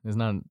D&D. There's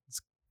not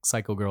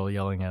Psycho Girl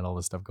yelling at all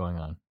this stuff going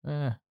on.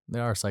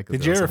 There are Psycho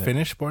Did you Girls ever in it.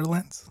 finish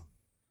Borderlands?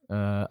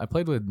 I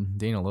played with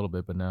Dane a little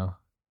bit, but no.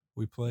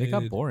 We played. It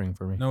got boring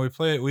for me. No,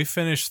 we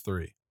finished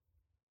 3.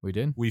 We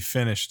did? We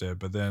finished it,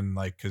 but then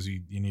like because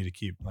you need to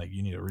keep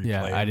you need to replay.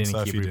 Yeah, it I and didn't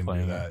stuff. keep You didn't do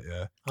replaying that.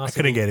 it. Yeah, I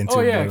couldn't get into.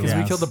 Oh yeah, because we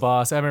Borderlands. killed the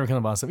boss. I remember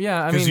killing the boss.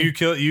 Yeah, I because mean,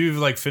 you've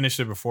like finished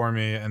it before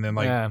me, and then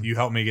Yeah. you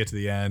helped me get to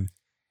the end,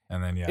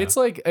 and then it's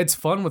like it's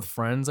fun with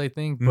friends, I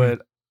think, Mhm.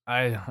 but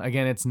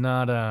it's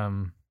not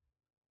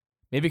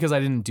maybe because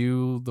I didn't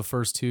do the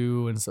first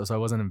 2 and so I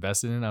wasn't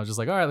invested in it. I was just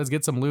like, all right, let's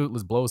get some loot,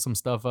 let's blow some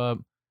stuff up,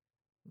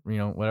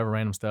 whatever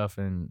random stuff,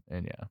 and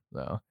yeah.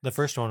 So The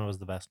first one was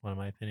the best one in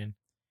my opinion.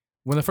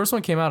 when the first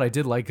one came out, I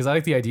did because I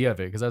like the idea of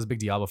it because I was a big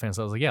Diablo fan.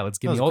 So I was like, yeah, let's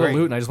give That me was all great. the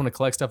loot, and I just want to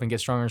collect stuff and get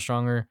stronger and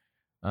stronger.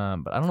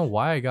 But I don't know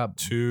why I got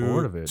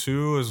bored of it.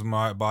 2 is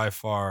by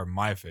far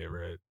my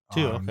favorite.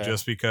 2, okay.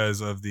 Just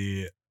because of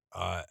the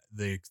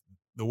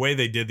way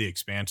they did the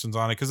expansions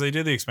on it, because they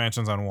did the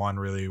expansions on 1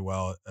 really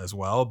well as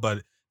well,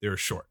 but they were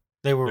short.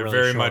 They were They're really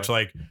very short. much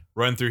like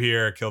run through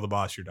here, kill the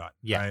boss, you're done.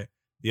 Yeah. Right?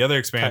 The other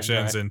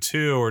expansions dry. in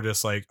 2 were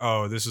just like,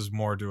 oh, this is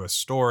more to a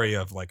story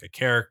of like a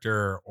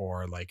character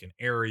or like an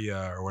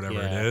area or whatever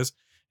Yeah. it is.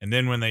 And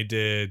then when they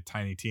did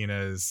Tiny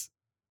Tina's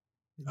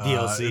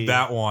DLC.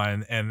 that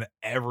one, and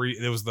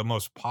it was the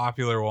most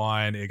popular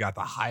one. It got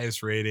the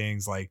highest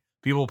ratings. Like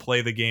people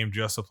play the game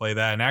just to play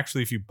that. And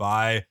actually, if you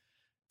buy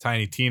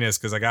Tiny Tina's,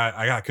 because I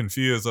got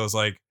confused, I was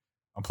like,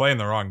 I'm playing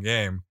the wrong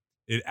game.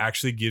 It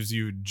actually gives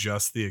you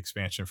just the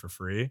expansion for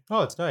free.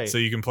 Oh, it's nice. So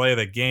you can play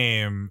the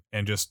game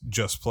and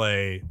just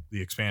play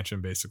the expansion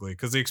basically,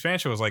 because the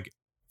expansion was like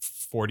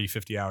 40,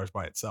 50 hours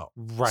by itself.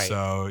 Right.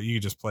 So you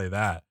can just play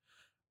that.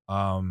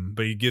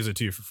 But he gives it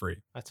to you for free,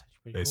 That's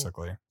actually pretty cool.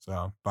 basically.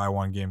 So buy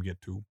 1 game, get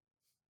 2.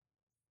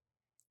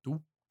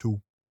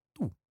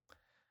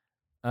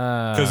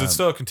 Because it's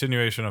still a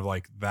continuation of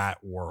like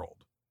that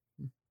world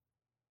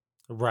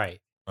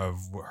Right. of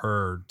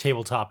her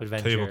Tabletop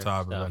adventure.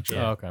 Tabletop stuff, adventure.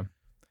 yeah. Oh, okay.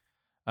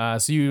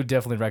 So you would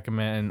definitely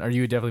recommend, or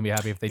you would definitely be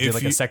happy if they did If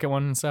like you- a second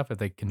one and stuff. If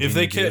they if continued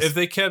they to do this? if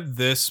they kept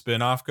this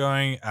spin-off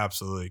going,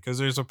 absolutely. Because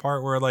there's a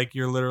part where like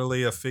you're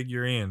literally a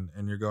figurine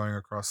and you're going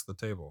across the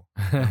table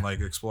and like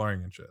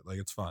exploring and shit. Like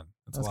it's fun.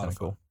 It's That's a lot kind of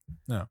of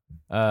fun.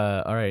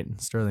 cool. All right,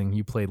 Sterling,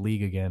 you played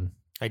League again.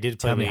 I did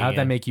play Tell me, League how'd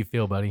that again. make you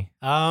feel, buddy?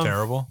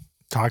 Terrible.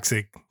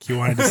 Toxic. He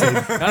wanted to say.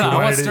 No,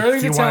 I want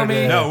Sterling to tell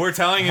me. No, we're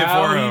telling it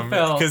How for he him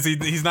felt. because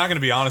he's not going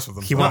to be honest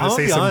with He himself. wanted I'm to gonna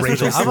say be some honest with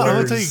you. racist I'm gonna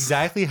tell you slurs.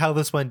 exactly how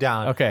this went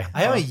down. Okay.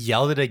 I haven't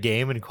yelled at a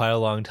game in quite a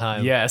long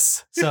time.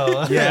 Yes.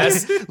 So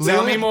Yes. Tell me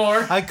literally,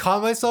 more. I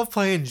caught myself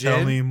playing Jin.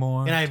 Tell me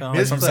more. And I Tell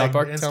me From South misclicked.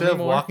 Park, tell Instead me of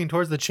more. walking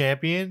towards the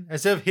champion,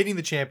 instead of hitting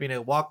the champion, I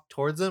walked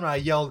towards him and I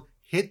yelled,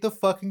 "Hit the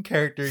fucking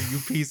character, you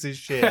piece of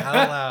shit!"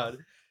 out loud.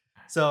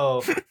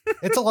 So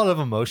it's a lot of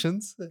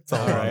emotions. It's a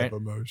All lot right. of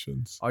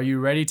emotions. Are you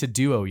ready to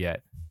duo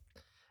yet?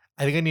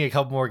 I think I need a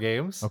couple more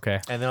games. Okay.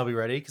 And then I'll be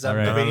ready because I'm All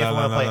right. debating No, if I no,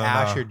 want to no, play no,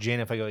 Ash no. or Jin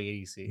if I go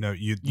ADC. No,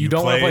 you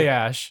don't want to play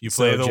Ash. You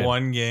play so the Jin.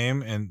 one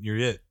game and you're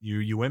it.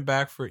 You went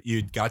back for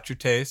you got your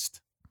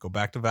taste. Go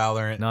back to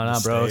Valorant. No,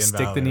 and bro. stay in Stick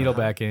the Valorant. needle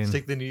back in.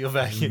 Stick the needle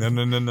back in.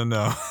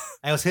 No.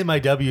 I was hitting my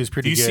W's Do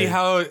pretty you good. see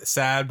how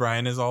sad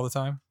Brian is all the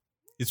time?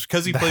 It's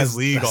because he That plays has-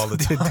 League that's all the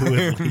nothing to do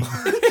with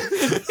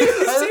time.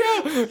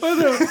 We're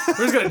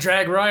just gonna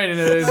drag Ryan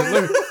into this.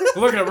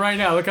 Look at him right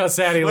now. Look how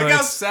sad he Look looks.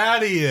 how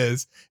sad he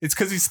is. It's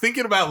because he's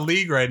thinking about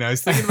League right now.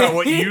 He's thinking about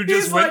what you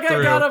just He's went like, through.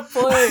 I gotta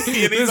play. And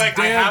he's this like,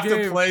 I damn have to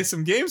game." play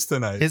some games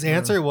tonight. His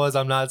answer was,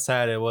 "I'm not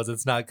sad."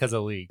 It's not because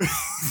of League.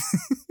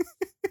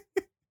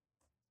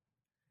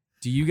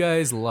 Do you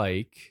guys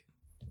like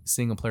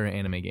single player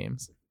anime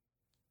games?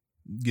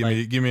 give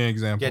me an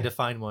example. Yeah,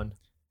 define one.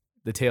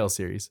 The Tales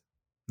series,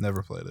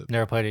 Never played it.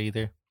 Never played it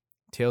either.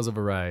 Tales of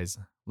Arise.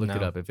 Look it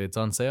No. up. If it's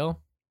on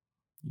sale,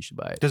 you should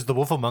buy it. Does The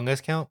Wolf Among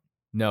Us count?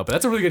 No, but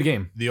that's a really good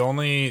game. The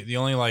only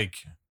like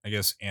I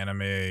guess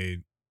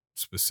anime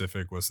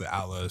specific was the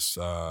Atlas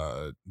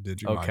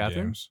Digimon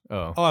Catherine? games.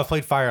 Oh. Oh, I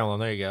played Fire Emblem.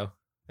 There you go.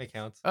 That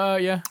counts.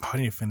 Yeah. I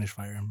didn't finish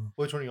Fire Emblem.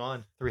 Which one are you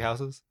on? Three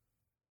Houses?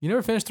 You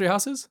never finished Three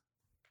Houses?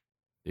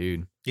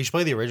 Dude. You should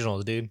play the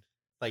originals, dude.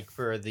 Like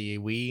for the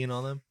Wii and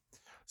all them.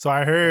 So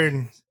I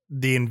heard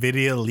the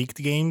Nvidia leaked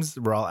games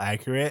were all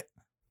accurate,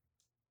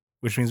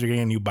 which means we're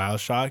getting a new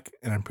Bioshock,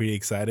 and I'm pretty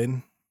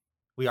excited.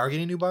 We are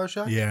getting a new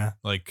Bioshock? Yeah,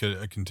 Like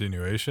a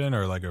continuation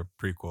or like a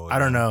prequel? I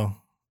don't know,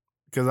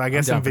 because I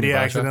guess down for new Nvidia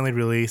Bioshock. accidentally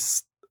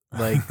released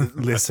like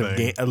list of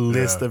thing. a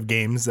list Yeah. of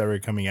games that were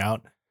coming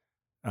out.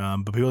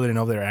 But people didn't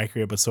know if they were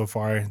accurate. But so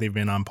far, they've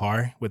been on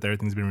par with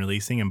everything's been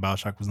releasing, and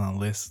Bioshock was on the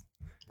list.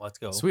 Let's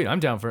go. Sweet. I'm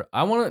down for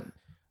I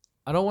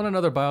don't want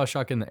another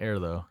Bioshock in the air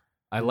though.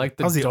 I like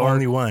That was the dark.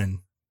 only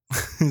one.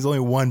 There's only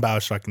one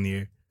Bioshock in the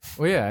year.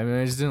 Well, yeah. I mean,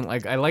 I just didn't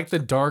like. I like the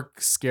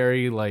dark,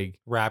 scary, like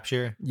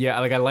Rapture. yeah,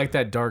 like I like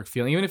that dark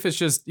feeling. Even if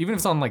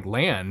it's on like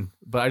land,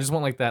 but I just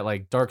want like that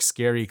like dark,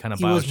 scary kind of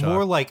He Bioshock. was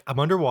more like, I'm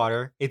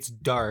underwater. It's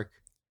dark.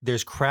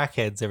 There's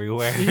crackheads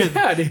everywhere.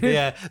 Yeah, dude.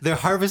 Yeah, they're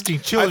harvesting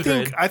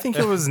children. I think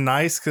it was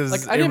nice because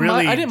Like, I it didn't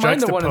really I didn't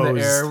mind the one in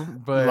the air,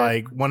 juxtaposed, but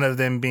like one of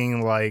them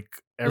being like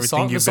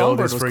everything the you build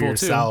songbird is was for cool,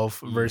 too.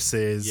 yourself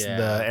versus Yeah.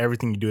 the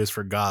everything you do is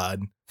for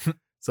God.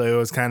 So it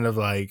was kind of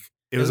like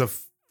it was a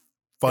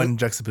fun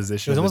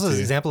juxtaposition. It was of almost the an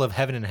two. example of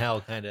heaven and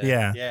hell, kind of.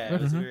 Yeah. Yeah, it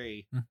was Mhm.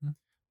 very.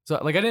 so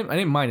like I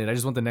didn't mind it. I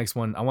just want the next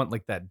one. I want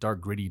like that dark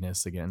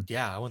grittiness again.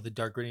 Yeah, I want the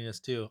dark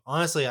grittiness too.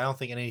 Honestly, I don't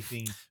think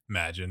anything.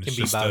 Imagine Can it's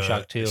be just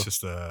Bioshock 2. It's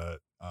just a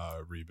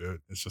reboot.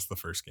 It's just the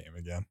first game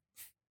again.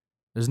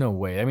 There's no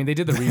way. I mean, they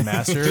did the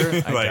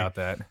remaster. I Like- doubt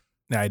that.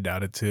 I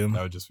doubt it too.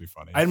 That would just be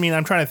funny. I mean,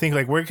 I'm trying to think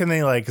like where can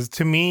they like? Because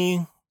to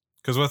me,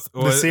 Because with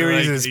the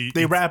series like, is you-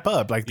 they you- wrap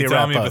up like they You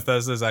telling wrap me up.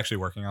 Bethesda's actually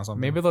working on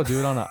something? Maybe they'll do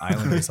it on an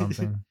island or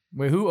something.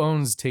 Wait, who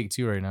owns Take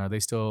Two right now? Are they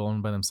still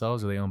owned by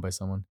themselves or are they owned by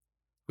someone?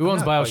 Who I'm owns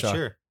not quite Bioshock?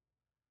 Sure.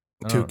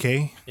 I don't know.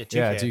 2K. Yeah, 2K.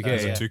 Yeah, I 2K, thought,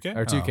 Is yeah. it 2K?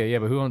 Or 2K, yeah,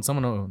 but who owns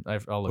someone owned? I'll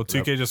Well, look it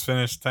up. 2K just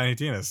finished Tiny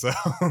Tina, so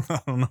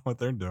I don't know what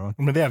they're doing.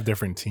 I mean, they have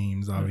different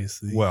teams,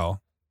 obviously.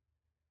 Well,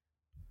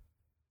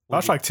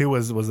 Bioshock 2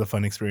 was a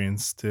fun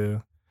experience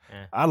too.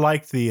 Yeah. I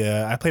liked the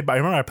I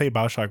remember I played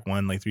Bioshock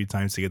 1 like 3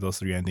 times to get those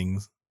 3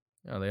 endings.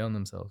 Oh, they own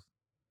themselves.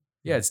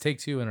 Yeah, it's Take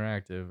Two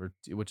Interactive,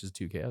 which is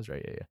 2K. I was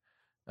right.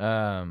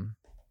 Yeah.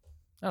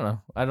 I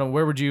don't know.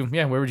 Where would you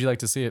like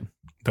to see it?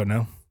 Don't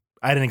know.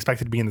 I didn't expect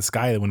it to be in the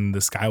sky when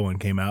the Sky one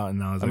came out,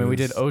 and I was. I like, mean, we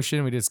did this-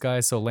 ocean, we did sky,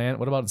 so land.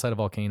 What about inside a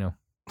volcano?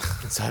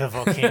 Inside a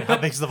volcano. How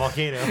big's the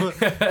volcano?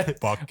 A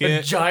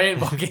bucket. giant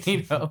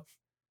volcano.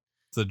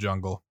 It's a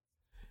jungle.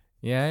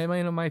 Yeah,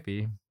 it might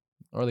be.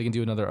 Or they can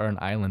do an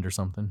island or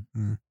something.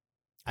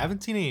 I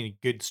haven't seen any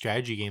good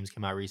strategy games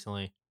come out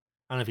recently.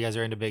 I don't know if you guys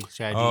are into big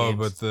strategy Oh,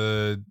 games.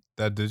 but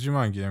that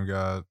Digimon game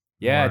got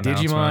Yeah, more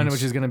Digimon, announcements.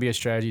 which is going to be a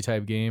strategy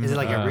type game. Is it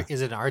like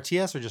is it an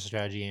RTS or just a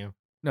strategy game?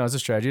 No, it's a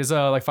strategy. It's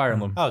like Fire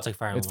Emblem. Oh, it's like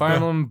Fire Emblem. It's Fire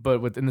Emblem, but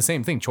within the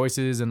same thing,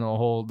 choices and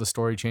the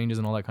story changes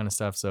and all that kind of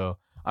stuff. So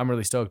I'm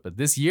really stoked. But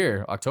this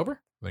year,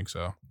 October, I think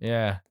so.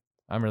 yeah,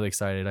 I'm really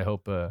excited. I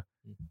hope they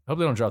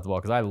don't drop the ball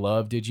because I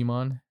love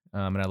Digimon,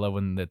 and I love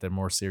when they're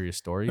more serious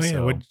stories. Oh, yeah,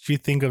 so. what did you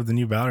think of the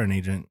new Valorant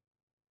agent?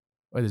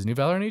 Wait, there's a new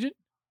Valorant agent?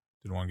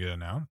 Did one get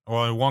announced?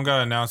 Well, one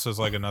got announced as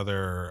like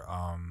another.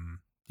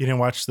 You didn't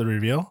watch the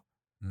reveal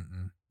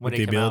When with it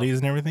the came out. abilities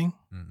and everything?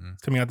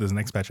 It's coming out this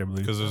next patch, I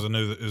believe. Because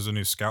there's a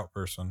new scout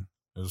person.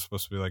 It was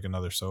supposed to be like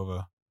another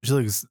Sova. She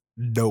looks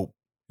dope.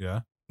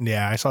 Yeah,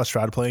 Yeah, I saw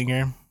Stroud playing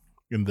her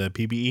in the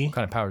PBE. What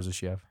kind of powers does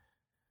she have?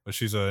 but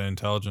she's an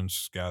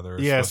intelligence gatherer.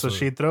 It's Yeah, so supposed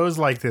to- she throws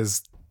like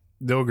this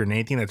little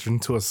grenade thing that turns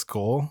into a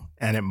skull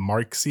and it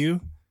marks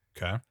you.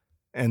 Okay.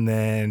 And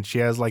then she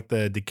has like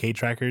the decay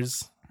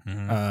trackers.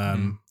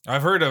 Mhm.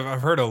 I've heard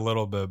a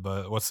little bit,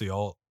 but what's the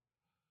alt?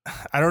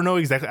 I don't know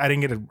exactly. I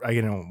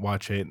didn't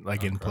watch it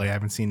like in Okay. play. I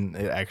haven't seen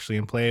it actually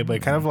in play, but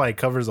it kind of like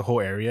covers the whole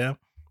area.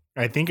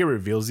 I think it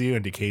reveals you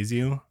and decays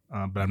you,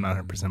 but I'm not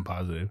 100%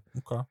 positive.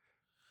 Okay.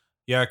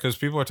 Yeah, because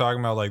people are talking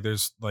about like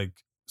there's like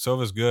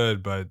Sova's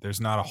good, but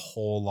there's not a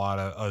whole lot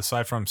of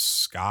aside from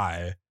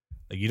Sky.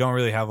 Like you don't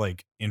really have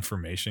like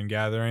information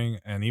gathering,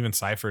 and even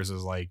Cypher's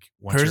is like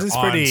once Hers you're is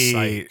on pretty.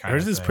 site kind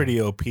Hers of is thing. pretty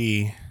OP.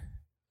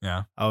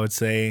 Yeah. I would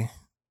say.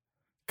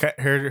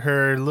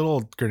 Her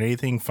little grenade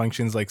thing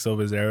functions like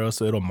Sova's arrow,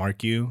 so it'll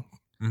mark you.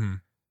 Mm-hmm.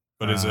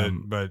 But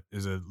Um,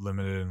 is it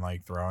limited in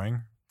like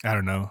throwing? I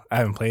don't know. I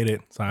haven't played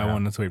it, so I Yeah.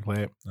 wanted to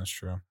play it. That's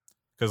true.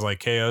 Because like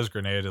KO's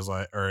grenade is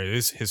like, or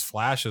his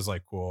flash is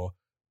like cool,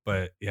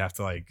 but you have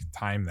to like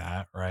time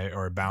that right,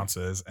 or it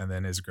bounces, and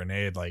then his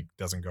grenade like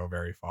doesn't go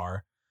very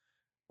far.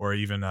 Or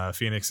even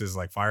Phoenix's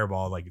like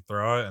fireball, like you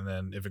throw it, and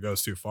then if it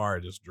goes too far,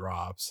 it just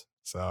drops.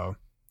 So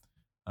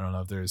I don't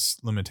know if there's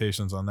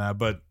limitations on that,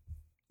 but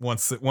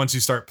once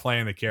you start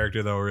playing the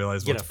character, they'll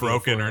realize Get what's a feel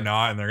broken for or it.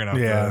 not, and they're gonna have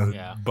Yeah. to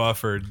Yeah.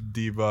 buff or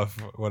debuff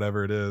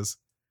whatever it is.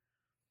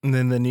 And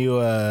then the new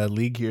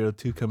League Hero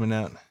 2 coming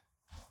out.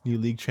 New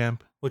League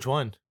champ. Which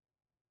one?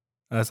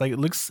 It's like it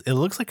looks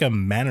like a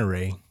mana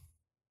ray.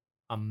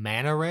 A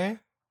mana ray?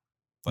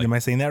 Like- Am I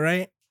saying that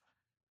right?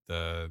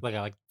 The Like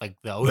the Like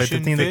ocean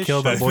the thing that fish?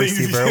 killed our boy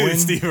Steve Irwin.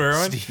 Steve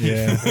Irwin.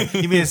 Yeah.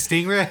 You mean a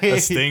stingray? A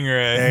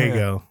stingray. There you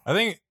go. I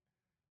think.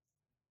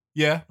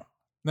 Yeah.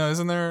 No,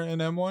 isn't there an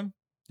M1?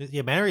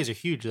 Yeah, mana rays are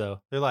huge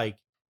though. They're like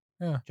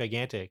Yeah.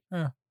 gigantic.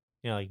 Yeah.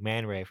 You know, like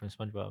Man Ray from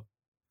SpongeBob.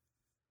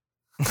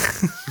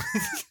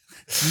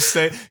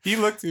 He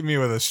looked at me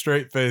with a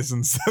straight face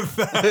and said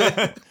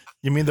that.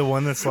 You mean the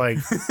one that's like,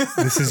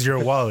 this is your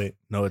wallet?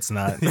 No, it's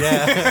not.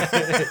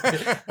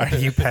 Yeah. Are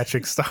you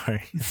Patrick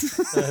Star?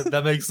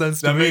 That makes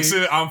sense to That me. makes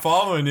it. I'm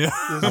following you. This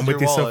I'm is with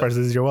your you so wallet. far. This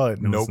is your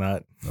wallet. No, Nope. it's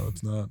not. No,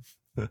 it's not.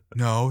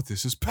 No,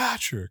 this is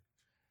Patrick.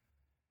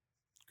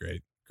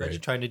 Great. They're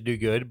Great. trying to do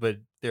good, but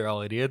they're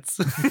all idiots.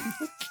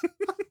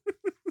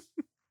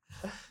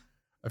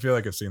 I feel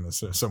like I've seen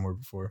this somewhere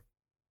before.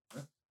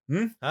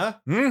 Huh?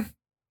 Hmm? What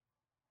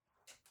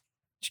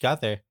you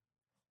got there?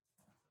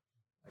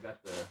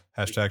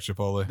 Hashtag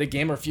Chipotle. The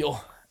gamer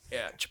fuel.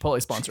 Yeah,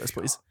 Chipotle sponsor us,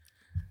 please.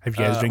 Have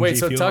you guys drank wait, G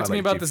so Fuel? talk I to me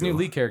like about G this new Fuel.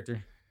 League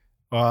character.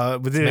 But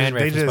Man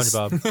they Ray from just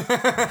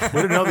SpongeBob.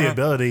 we don't know the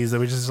abilities.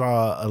 We just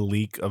saw a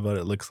leak of what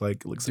it looks like.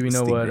 It looks Do like we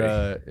a know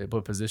stingray.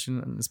 what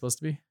position it's supposed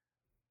to be?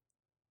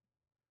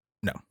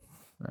 No.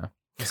 No.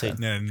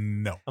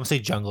 No. I'm gonna say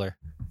jungler.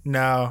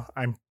 No,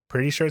 I'm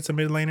pretty sure it's a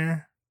mid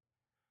laner.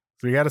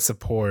 So we got a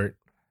support.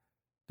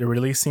 They're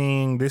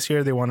releasing this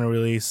year. They want to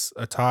release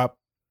a top,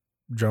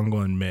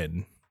 jungle, and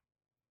mid.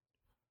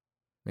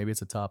 Maybe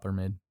it's a top or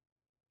mid.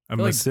 I'm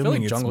I feel assuming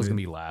like it's jungle's mid.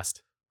 gonna be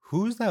last.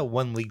 Who's that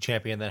one league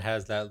champion that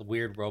has that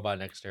weird robot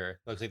next to her?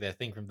 Looks like that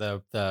thing from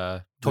the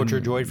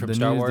torture droid from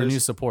Star Wars. The new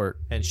support.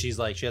 And she's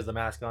like, she has the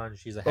mask on.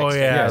 She's a hex. Oh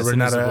yeah, it's a new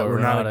Renata support,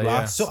 Renata yeah.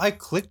 Glass. So I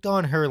clicked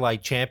on her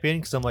like champion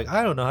because I'm like,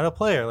 I don't know how to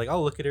play her. Like,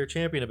 I'll look at her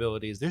champion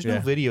abilities. There's no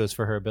Yeah. videos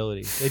for her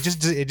abilities. It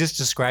just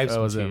describes That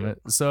them was to you.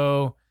 it.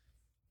 So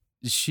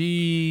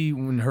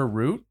when her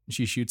root,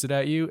 she shoots it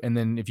at you, and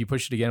then if you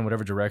push it again,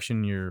 whatever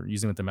direction you're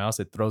using with the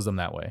mouse, it throws them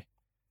that way.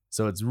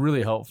 So it's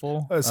really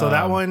helpful. So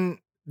that one,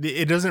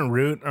 it doesn't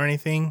root or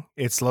anything.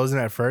 It slows them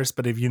at first,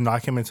 but if you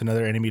knock him into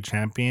another enemy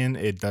champion,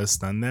 it does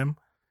stun them.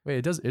 Wait,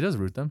 it does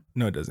root them.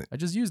 No, it doesn't. I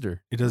just used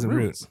her. It doesn't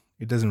root. roots.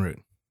 It doesn't root.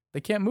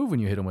 They can't move when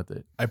you hit them with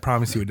it. I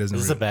promise you, it doesn't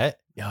Is this a root. bet?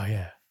 Oh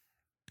yeah.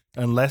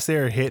 Unless they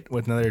are hit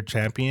with another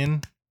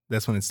champion,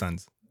 that's when it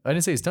stuns. I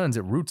didn't say it stuns.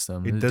 It roots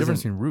them. It There's a difference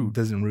between It root.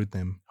 doesn't root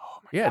them.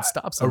 Yeah, it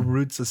stops A them.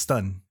 root's a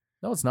stun.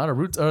 No, it's not a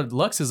root.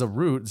 Lux is a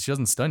root. She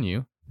doesn't stun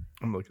you.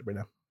 I'm looking right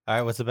now. All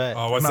right, what's the bet?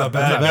 Oh, what's I'm the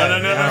not bet?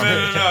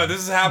 betting. No.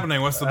 This is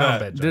happening. What's the I don't bet?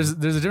 bet, John.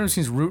 There's a difference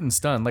between root and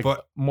stun. Like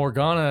But-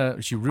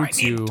 Morgana, she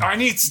roots you. I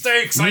need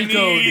stakes.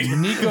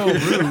 Nico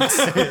roots.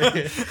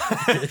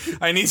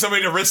 I need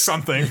somebody to risk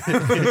something.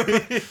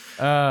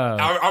 Uh,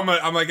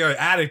 I'm like an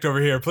addict over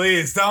here.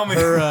 Please tell me.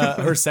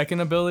 her second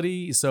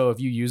ability. So if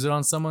you use it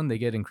on someone, they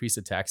get increased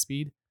attack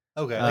speed.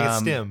 Okay, like a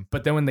Um, stim.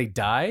 But then when they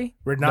die,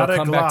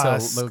 Renata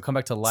Glass they'll come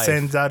back to life.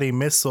 sends out a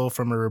missile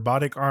from a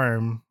robotic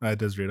arm. It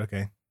does root.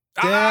 Okay.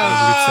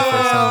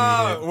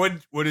 Ah! It's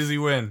the What does he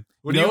win?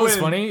 What You do know you what's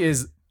win? funny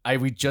is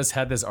we just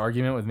had this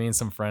argument with me and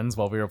some friends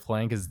while we were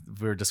playing because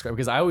we were describing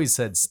because I always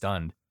said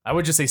stunned. I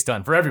would just say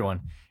stunned for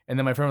everyone. And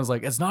then my friend was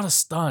like, it's not a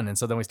stun. And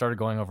so then we started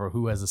going over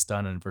who has a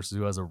stun and versus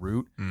who has a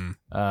root. Mm.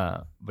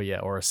 But yeah,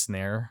 or a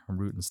snare. A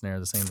root and snare are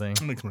the same thing.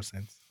 That makes more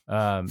sense.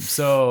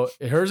 So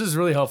hers is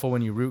really helpful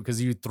when you root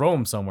because you throw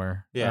them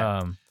somewhere.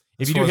 Yeah. If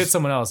This you do was- hit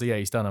someone else, yeah,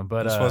 you stun them.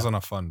 But This wasn't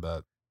a fun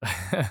bet.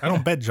 I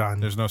don't bet, John.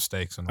 There's no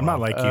stakes in I'm not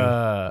like you.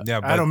 yeah,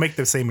 but I don't make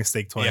the same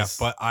mistake twice. yeah,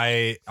 but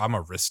I'm a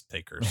risk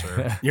taker,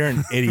 sir. You're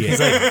an idiot.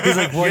 He's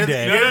like one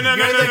day. No, You're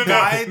the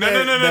guy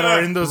that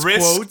are in those Risk-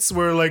 quotes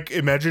where, like,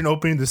 imagine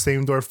opening the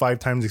same door 5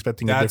 times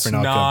expecting a That's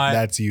different not- outcome.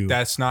 That's you.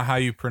 That's not how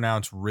you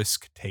pronounce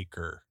risk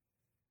taker,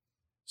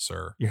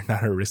 sir. You're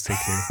not a risk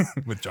taker.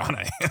 With John,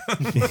 I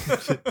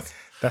am.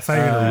 That's not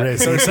even a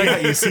risk. so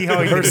You see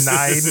how he her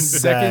denied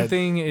second that?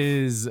 thing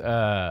is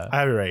I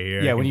have it right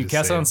here. yeah, I when can you just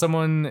cast say it on it.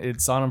 someone,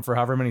 it's on them for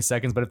however many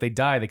seconds. But if they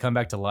die, they come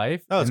back to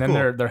life, Oh, and that's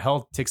then cool. their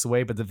health ticks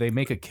away. But if they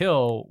make a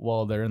kill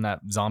while they're in that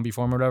zombie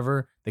form or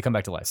whatever, they come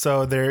back to life.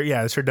 So there,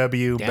 yeah, it's her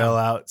W Damn. bail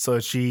out. So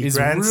she It's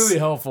grants. really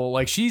helpful.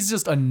 Like she's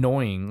just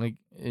annoying. Like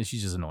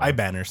she's just annoying. I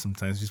ban her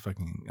sometimes. She's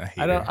fucking. I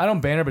hate I don't. her. I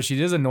don't ban her, but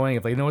she is annoying.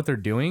 If they know what they're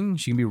doing,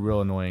 she can be real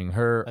annoying.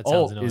 Her That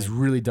sounds ult is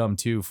annoying. really dumb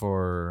too.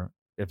 For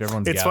if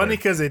everyone's It's funny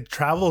because it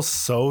travels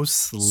so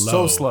slow.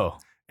 so slow.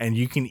 And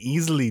you can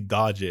easily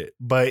dodge it.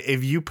 But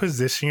if you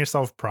position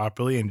yourself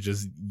properly and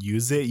just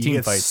use it, you Team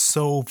get fights.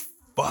 so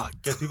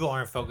fucked. Because people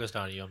aren't focused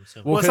on you. I'm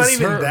assuming. Well, it's not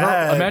 'cause even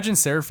that. imagine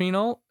Seraphine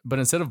ult, but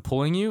instead of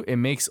pulling you, it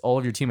makes all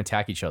of your team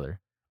attack each other.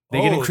 They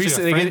Oh, get it's increased.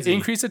 like a They get frenzy.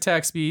 increased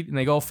attack speed, and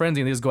they go all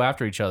frenzy, and they just go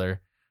after each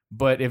other.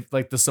 But if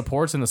like the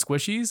supports and the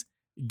squishies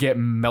get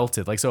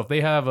melted, like so if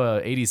they have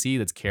a ADC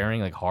that's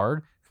carrying like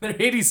hard, their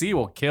ADC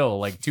will kill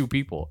like 2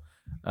 people.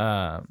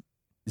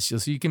 So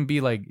you can be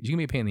a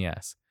pain in the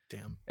ass.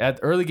 Damn. At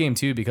early game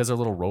too, because her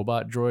little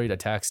robot droid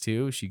attacks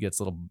too, she gets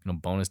little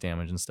bonus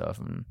damage and stuff.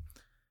 And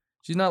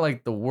she's not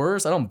like the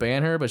worst. I don't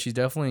ban her, but she's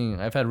definitely.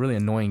 I've had really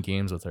annoying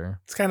games with her.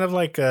 It's kind of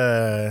like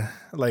a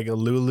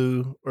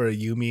Lulu or a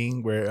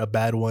Yumi, where a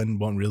bad one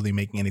won't really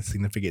make any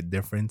significant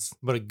difference,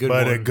 But a good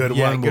but one. a good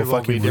Yeah, one a good will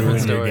one be a fucking different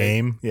ruin your story.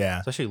 game. Yeah.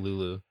 Especially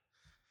Lulu.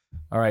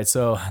 All right,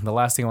 so the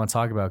last thing I want to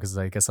talk about, because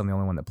I guess I'm the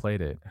only one that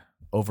played it,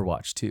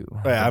 Overwatch 2.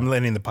 Yeah, I'm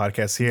letting the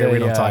podcast here. We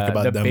don't talk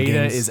about the dumb beta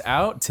games. is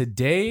out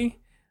today.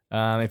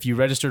 If you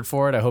registered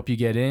for it, I hope you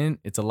get in.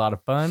 It's a lot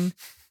of fun.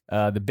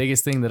 The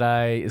biggest thing that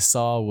I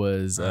saw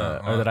was,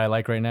 or that I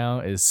like right now,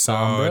 is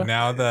Sombra. So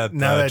now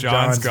that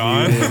John's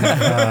gone,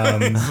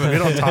 muted, we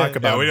don't talk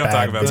about. we don't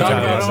talk bad about things. Talk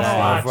that.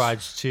 about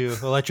Overwatch 2.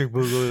 Electric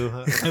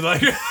Boogaloo.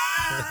 like,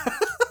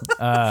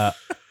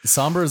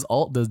 Sombra's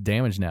ult does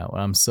damage now,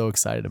 and I'm so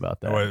excited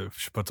about that. Wait,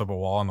 she puts up a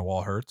wall and the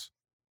wall hurts.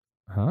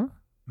 Huh?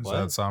 Is What?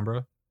 that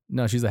Sombra?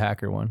 No, she's a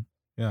hacker one.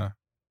 Yeah.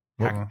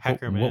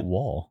 Hacker What man.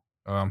 wall?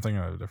 Oh, I'm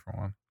thinking of a different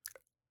one.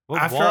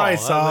 What After wall? I Oh,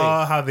 saw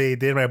wait. how they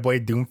did my boy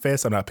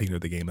Doomfist, I'm not picking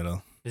up the game at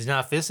all. Is he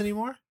not Fist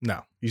anymore?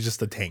 No, he's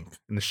just a tank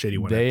and a shitty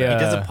one. They, at that. He Uh,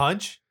 doesn't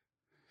punch?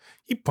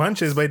 He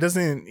punches, but it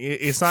doesn't.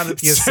 It's not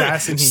the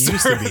assassin he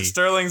used to be.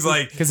 Sterling's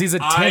like, because he's a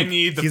tank. I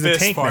need the He's a fist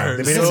tank now. part.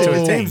 They made him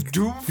into a tank.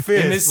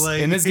 Doomfist.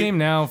 In this game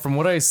now, from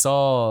what I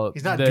saw,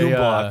 He's not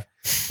Doomblock.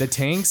 The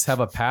tanks have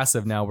a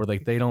passive now where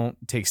like they don't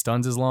take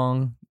stuns as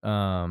long.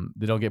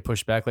 They don't get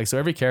pushed back. Like so,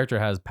 every character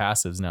has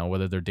passives now,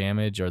 whether they're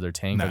damage or they're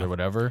tank or they're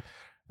whatever.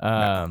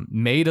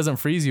 Mei doesn't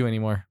freeze you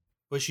anymore.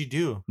 What'd she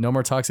do? No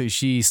more toxic.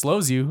 She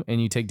slows you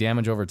and you take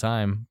damage over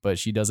time, but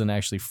she doesn't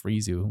actually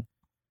freeze you.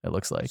 It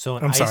looks like. So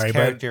an I'm ice sorry,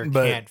 character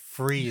but- can't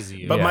freeze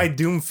you. But Yeah. my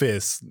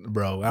Doomfist,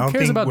 bro. I Who don't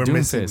cares think about we're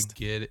missing. Doomfist?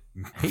 Get it.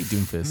 Hate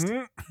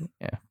Doomfist.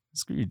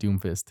 Screw your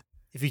Doomfist.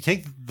 if you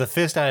take the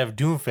fist out of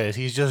Doomfist,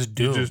 he's just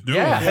Doom. Just do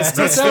Yeah, it. that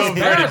still That's sounds still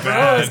bad, pretty bro.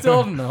 bad. It's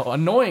still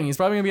annoying. He's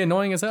probably gonna be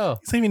annoying as hell.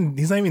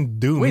 He's not even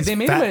Doom. Wait, He's they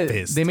made Fat him a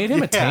Fist. they made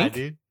him a tank.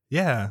 dude.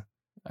 Yeah.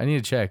 I need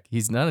to check.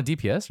 He's not a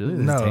DPS, really.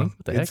 He's a No, tank?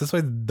 What the heck? it's just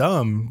like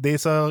dumb. They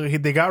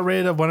got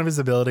rid of one of his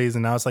abilities,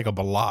 and now it's like a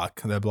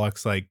block that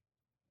blocks like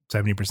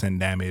 70%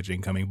 damage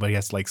incoming, but he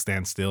has to like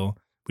stand still,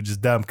 which is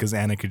dumb because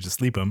Anna could just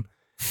sleep him.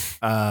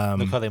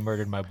 Look how they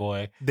murdered my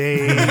boy. He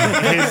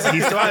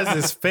still has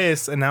this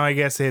fist, and now I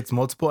guess it hits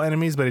multiple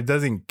enemies, but it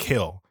doesn't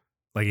kill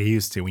like it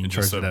used to when you It's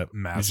charge just it a up.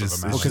 massive It's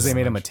just- amount. Well, because they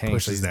made him a just tank, so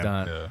pushes he's them.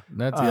 done. Yeah.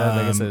 That's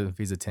I guess Um, if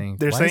he's a tank.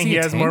 They're Why saying is he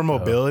a has tank, more though?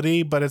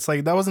 mobility, but it's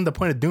like that wasn't the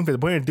point of Doomfist. The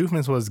point of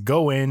Doomfist was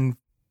go in,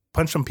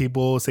 punch some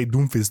people, say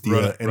Doomfist to you,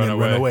 and then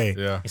run away.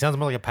 Yeah. He sounds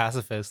more like a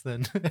pacifist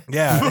than.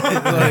 Yeah,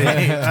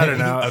 like, I don't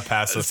know. A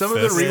passive Some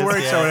of the fist.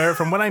 reworks Yeah. or whatever.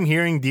 From what I'm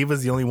hearing,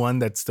 Diva's the only one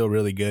that's still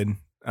really good.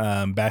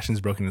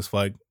 Bastion's broken as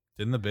fuck.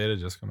 Didn't the beta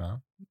just come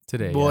out?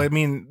 Today. Well, yeah. I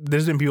mean,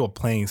 there's been people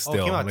playing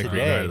still, came out like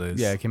today. regardless.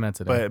 Yeah, it came out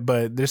today.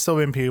 But there's still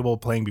been people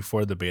playing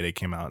before the beta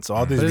came out. So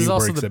all these But this is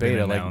also reworks the have been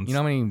beta. Like, announced. you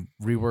know how many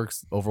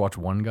reworks Overwatch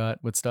 1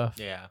 got with stuff?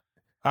 Yeah.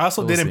 I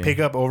also We'll didn't see. pick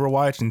up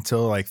Overwatch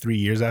until like 3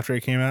 years after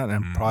it came out, and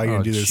I'm probably gonna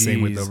Oh, do the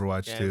same with jeez.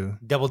 Overwatch Yeah. too.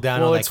 Double down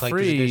Well, on that it's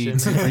collector's free edition.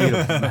 for you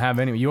to have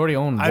any. You already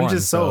own I'm one.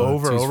 just so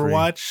over two's free.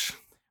 Overwatch.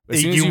 As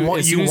soon as You as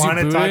want soon as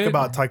to boot talk it-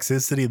 about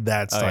toxicity?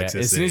 That's Oh, yeah. toxicity.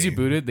 As soon as you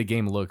boot it, the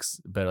game looks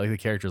better. Like the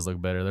characters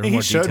look better. There are He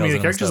more showed me details the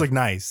in characters stuff. look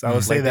nice. I would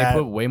Like, say that they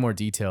put way more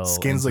detail.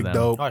 skins into look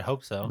them. dope, Oh, I'd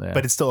hope so. Yeah.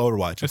 but it's still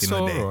Overwatch. At It's the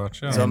end still of the day.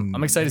 Overwatch. Yeah. So And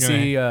I'm excited to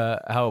you're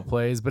see how it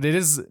plays, but it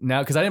is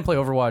now because I didn't play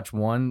Overwatch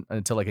 1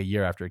 until like a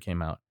year after it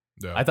came out.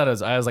 Yeah. I thought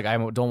I was like, I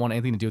don't want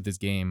anything to do with this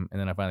game, and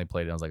then I finally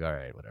played it. I was like, all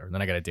right, whatever. And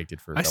then I got addicted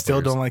for. I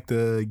still don't like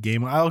the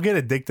game. I'll get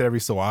addicted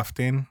every so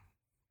often,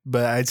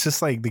 but it's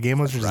just like the game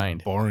was just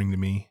Grind. boring to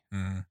me.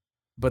 Mhm.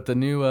 But the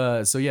new,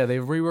 so yeah,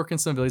 they're reworking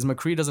some abilities.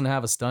 McCree doesn't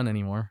have a stun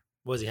anymore.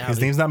 What does he have?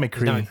 His name's not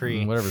He's not McCree.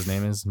 McCree. Whatever his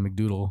name is,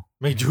 McDoodle.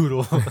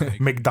 McDoodle.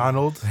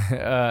 McDonald.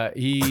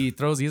 He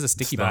has a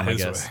sticky It's not bomb, I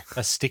his guess. way.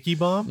 A sticky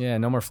bomb? Yeah,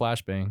 no more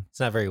flashbang. It's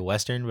not very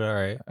Western, but all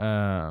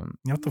right.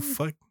 What the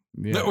fuck?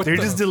 Yeah. No, They're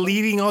the- just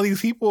deleting all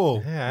these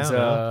people. Yeah, I don't So,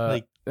 know.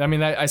 Like, I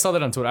mean, I saw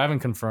that on Twitter. I haven't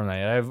confirmed that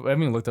yet. I haven't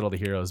even looked at all the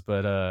heroes,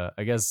 but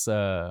I guess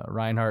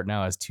Reinhardt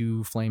now has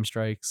 2 flame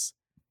strikes.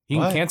 He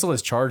can What? cancel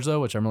his charge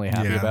though, which I'm really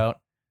happy Yeah. about.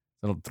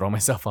 It'll throw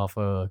myself off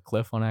a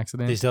cliff on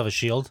accident. they still have a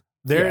shield.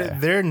 They're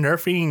Yeah.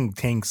 nerfing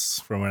tanks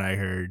from what I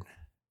heard.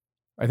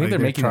 I think like they're they're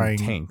making trying-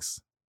 them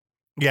tanks.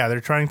 Yeah, they're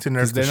trying to nerf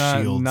 'Cause the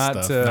they're shield not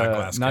stuff. to Not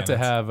glass not to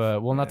cannons.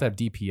 have not to have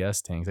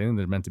DPS tanks. I think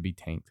they're meant to be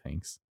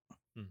tanks.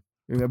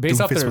 Hmm. Based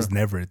off Doomfist their was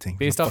never a tank.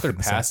 He was based off their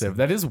fucking passive. assassin.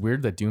 That is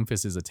weird that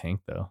Doomfist is a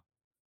tank though.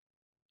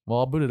 Well,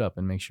 I'll boot it up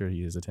and make sure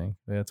he is a tank.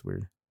 That's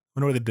weird.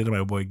 Wonder what they did to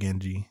my boy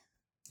Genji.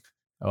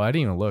 Oh, I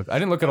didn't even look. I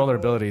didn't look at all their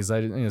abilities.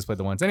 I just played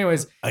the ones.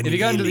 Anyways, if you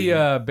got into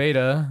the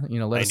beta,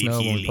 let I us need know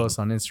when we healing. post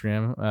on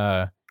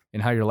Instagram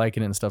and how you're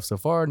liking it and stuff so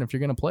far, and if you're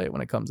gonna play it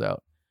when it comes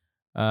out.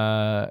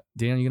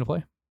 Daniel, you gonna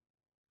play?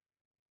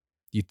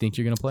 Do you think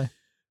you're gonna play?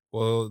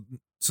 Well,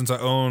 since I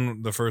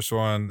own the first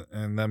one,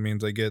 and that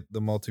means I get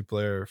the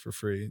multiplayer for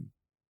free,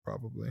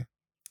 probably.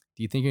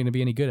 Do you think you're gonna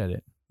be any good at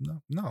it?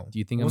 No. Do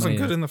you think I I'm wasn't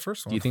gonna, good in the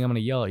first one? Do you think I'm gonna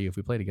yell at you if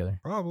we play together?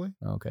 Probably.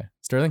 Okay,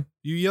 Sterling.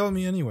 You yell at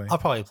me anyway. I'll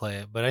probably play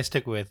it, but I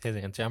stick with his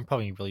answer. I'm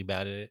probably really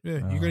bad at it.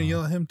 Yeah, you're gonna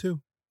yell at him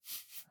too.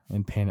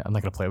 And Pan, I'm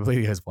not gonna play. We'll play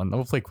you guys one.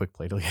 We'll play quick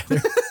play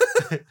together.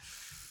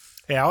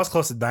 Hey, I was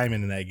close to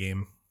diamond in that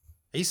game.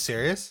 Are you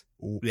serious?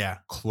 Yeah.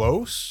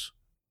 Close.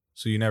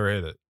 So you never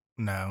hit it.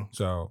 No.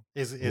 So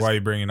Is why are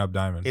you bringing up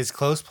diamond? is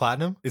close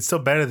platinum? It's still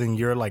better than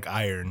your like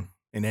iron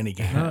in any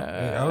game.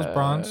 I was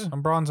bronze.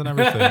 I'm bronze and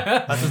everything.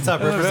 That's what's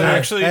up. Represent.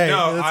 Actually, Hey,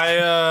 no.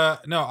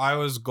 that's- I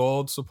was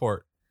gold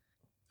support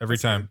every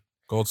time.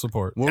 Gold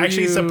support. What were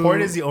Actually, you-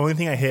 support is the only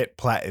thing I hit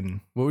platinum.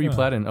 What were you Yeah.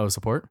 platin? Oh,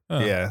 support.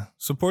 Yeah.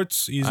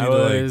 Support's easy I to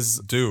was-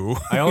 do.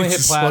 I only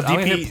hit plat. Well, I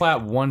only DP hit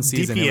plat one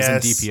season. It was in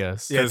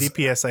DPS. Yeah, 'Cause-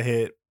 DPS I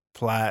hit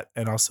plat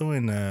and also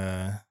in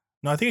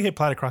no, I think I hit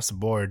plat across the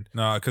board.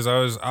 No, because I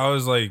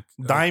was like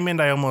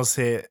Diamond I almost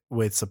hit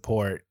with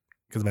support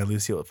because my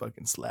Lucio would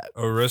fucking slap.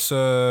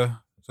 Orisa.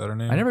 Is that her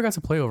name? I never got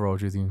to play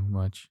Overwatch with you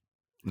much.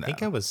 No. I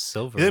think I was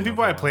silver. The in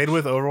people I Overwatch. played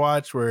with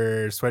Overwatch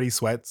were Sweaty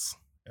Sweats.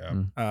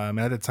 Yeah. And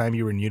at the time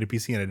you were new to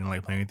PC and I didn't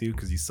like playing with you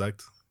because you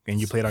sucked. And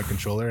you played on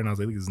controller and I was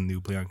like, this is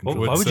new play on Why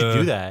controller. would you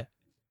do that?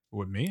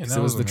 With me? And Because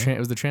it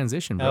was the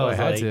transition, bro. Oh, I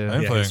had like- to. I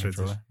didn't Yeah, play it's a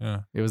controller. Yeah.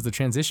 It was the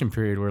transition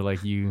period where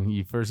like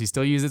you first you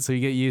still use it, so you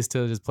get used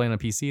to just playing on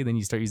PC. Then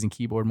you start using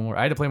keyboard more.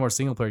 I had to play more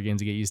single player games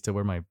to get used to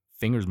where my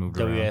fingers moved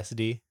around.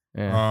 WSD.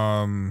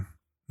 Yeah.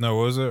 No,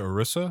 what was it?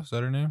 Orisa? Is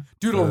that her name?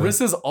 Dude,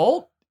 Orissa's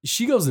ult,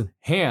 she goes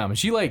ham.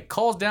 She like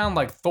calls down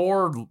like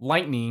Thor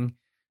lightning.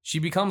 She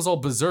becomes all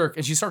berserk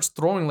and she starts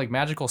throwing like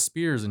magical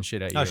spears and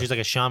shit at you. Oh, she's like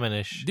a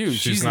shamanish. Dude,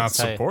 She's not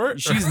tight. support?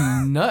 She's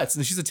nuts.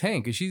 She's a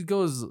tank. She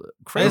goes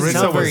crazy. That Orisa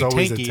sounds very was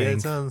always a tanky. tank.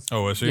 It sounds.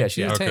 Oh, was she? Yeah,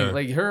 she's a tank.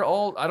 Like her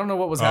ult, I don't know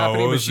what was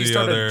happening, what but was she the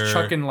started other-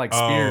 chucking like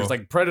spears, Oh.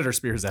 like predator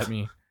spears at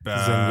me.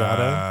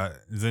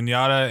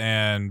 Zenyatta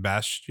and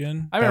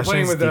Bastion. I remember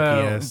playing with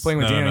DPS.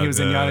 Daniel. He was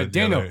Zenyatta.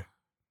 Daniel, other-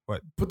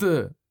 what? put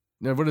the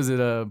what is it?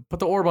 Put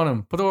the orb on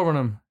him. Put the orb on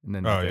him. And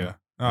then Oh, nothing. yeah.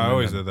 Oh, I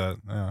always did that.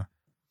 Yeah.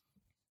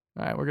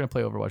 All right, we're gonna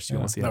play Overwatch 2.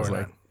 We'll see how No, it's we're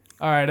like. not.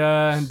 All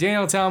right,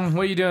 Daniel, tell him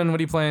what are you doing? What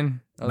are you playing?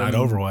 Other Not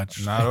than-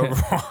 Overwatch. Not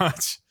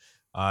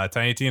Overwatch.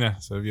 Tiny Tina.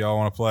 So if y'all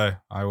want to play,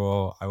 I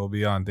will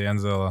be on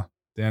Danzilla.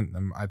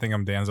 I think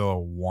I'm Danzilla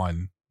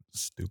 1.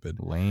 Stupid.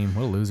 Lame.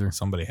 What a loser.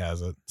 Somebody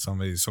has it.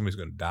 Somebody's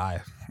gonna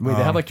die. Wait,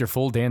 they have like your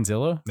full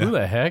Danzilla? yeah. Who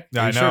the heck? Yeah,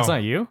 Are I you sure it's know.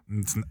 not you?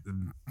 It's,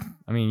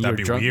 I mean, you were That'd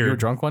be drunk. You were weird.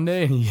 drunk one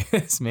day and you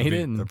just made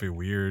it. And, That'd be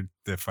weird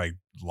if I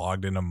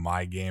logged into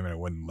my game and it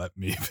wouldn't let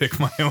me pick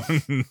my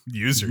own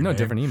username. no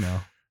different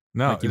email.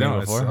 No, like you no, made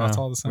it's, before. it's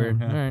Oh, all the same. Weird.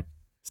 Yeah. All right,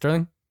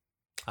 Sterling.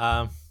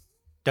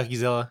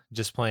 Duckyzilla,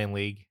 just playing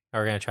League.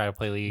 We're gonna try to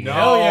play League. No.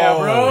 Hell yeah,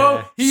 bro!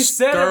 yeah. He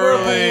said we're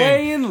Sterling.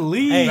 playing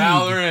League. Hey,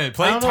 Valorant. I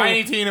Play don't know.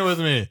 Tiny Tina with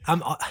me.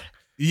 I'm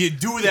You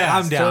do that.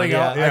 I'm down. Sterling,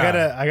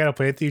 Yeah. I gotta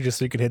play with you just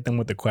so you can hit them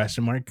with the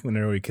question mark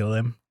whenever we kill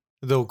them.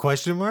 the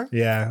question mark,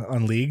 Yeah,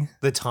 on League.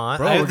 the taunt.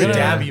 Bro, I we're have the gonna,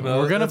 dab emote.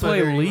 we're gonna That's my play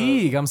favorite emote.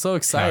 League. I'm so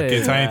excited.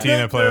 get Tiny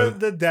Tina play with.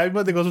 The dab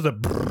mode that goes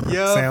with the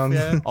Yup, sound.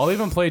 yeah. I'll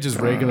even play just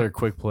regular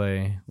quick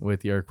play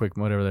with your quick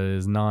whatever that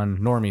is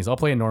non-normies. I'll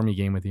play a normie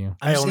game with you.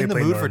 I I'm just only in the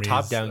play mood for normies.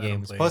 top-down I don't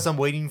games. play- Plus, I'm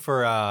waiting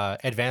for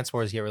Advance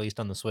Wars to get released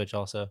on the Switch.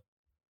 Also,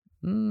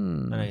 I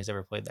don't know Hmm. if he's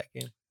ever played that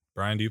game.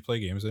 Brian, do you play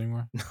games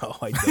anymore? No,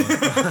 I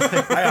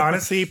don't. I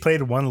honestly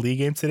played one League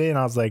game today, and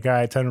I was like, all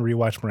right, time to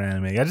rewatch more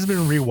anime. I just been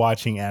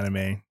rewatching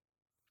anime.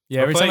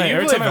 Yeah, every time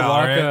I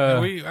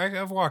walk,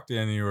 I've walked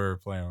in, you were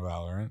playing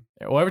Valorant.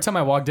 every time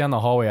I walk down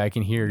the hallway, I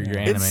can hear your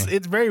anime.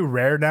 It's very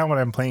rare now when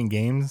I'm playing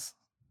games.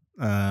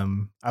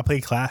 I play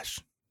Clash.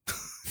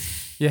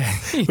 Yeah,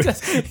 he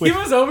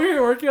was over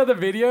here working on the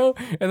video,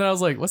 and then I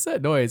was like, "What's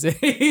that noise?"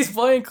 He's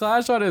playing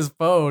Clash on his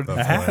phone. That's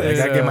I have it. I hilarious.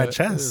 gotta get my It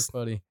chest. is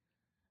funny.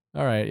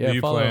 All right, yeah. Are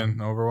you follow. playing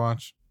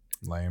Overwatch?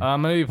 Lame.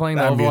 I'm gonna be playing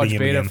the I'm muting Overwatch him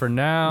beta again. for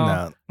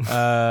now.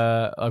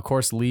 No. Of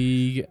course,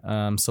 League,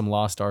 some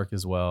Lost Ark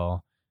as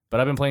well. But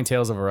I've been playing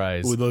Tales of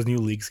Arise. Ooh, those new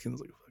League skins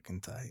look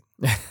fucking tight.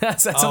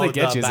 that's what they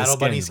get the you. Battle Is the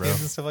Bunny skins, skins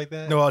bro. and stuff like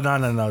that. No,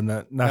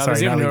 no. there's Sorry,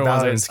 even not newer League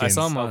ones. Valorant I skins.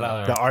 saw them. Oh,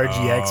 Valorant. The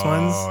RGX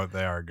ones. Oh,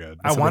 they are good.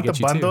 I what want they the get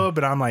you too. bundle,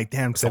 but I'm like,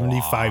 damn, That's a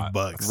lot.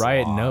 $75.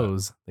 Riot lot.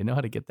 knows. They know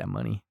how to get that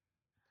money.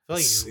 I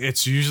feel like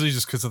It's usually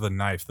just because of the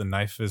knife. The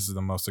knife is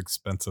the most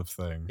expensive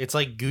thing. it's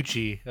like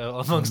Gucci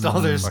amongst all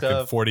their Fucking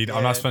stuff. $40. I'm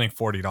Yeah. not spending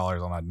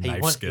 $40 on a Hey,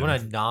 knife you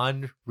want a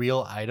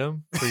non-real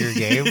item for your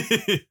game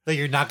that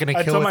you're not gonna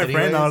I kill told with my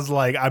friend, I anyways? was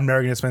like, I'm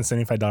never gonna spend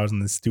 $75 on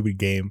this stupid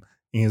game.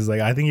 And he's like,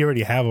 I think you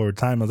already have over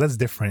time. I was, that's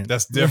different.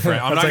 That's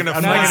different. I'm That's not like, gonna.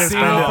 I'm not flat- gonna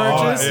spend it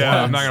all purchase?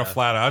 Yeah, I'm not Yeah. gonna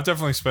flat out. I've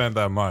definitely spent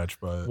that much,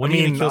 but When I are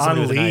you gonna mean, kill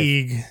somebody on with a knife?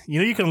 League,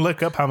 you can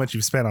look up how much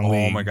you've spent on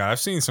League. oh my god, I've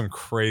seen some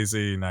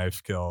crazy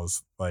knife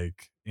kills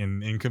like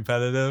in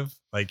competitive.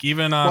 Like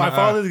even on. Well, I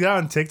follow this guy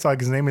on TikTok.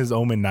 His name is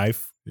Omen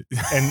Knife,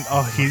 and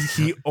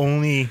he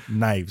only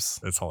knives.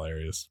 It's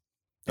hilarious.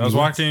 And I was he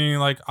wins. watching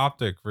like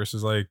Optic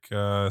versus like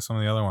some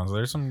of the other ones.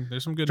 There's some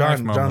good knife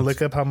John, moments.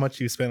 look up how much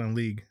you spent on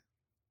League.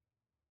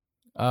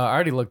 I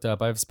already looked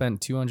up. I've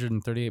spent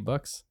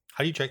 $238.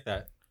 How do you check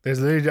that? There's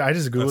literally, I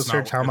just Google That's not-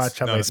 search how it's- much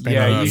have no, I it's- spent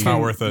Yeah, on no, League. it's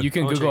not worth it. You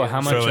can I'll Google check it how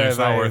out. much Sterling, have it's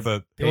not I, worth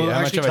it. yeah, Will it how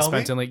much actually have I tell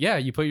spent me? on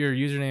like you put your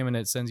username and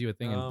it sends you a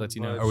thing and lets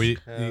you know. Are we-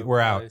 we're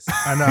out.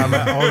 I know.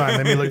 Hold on.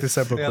 Let me look this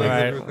up real Yeah, quick. All look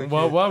right. real quick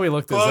Well, here. while we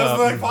look this Close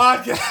the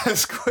up,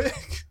 podcast quick.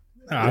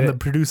 I'm the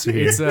producer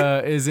here.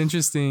 it's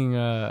interesting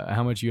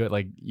how much you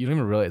like. You don't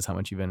even realize how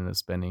much you've ended up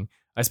spending.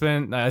 I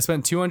spent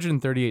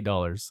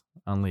 $238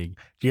 on League.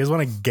 Do you guys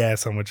want to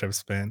guess how much I've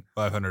spent?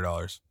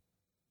 $500.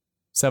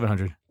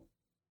 $700.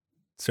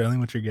 Sterling,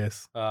 what's your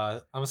guess? I'm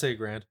gonna say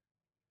 $1,000.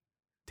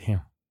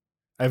 Damn.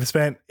 I've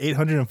spent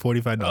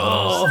 $845.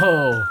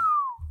 Oh.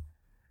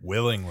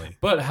 Willingly.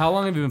 But how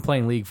long have you been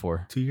playing League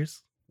for? 2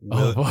 years?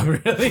 Oh, boy,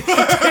 really?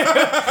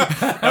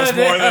 That's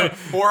more than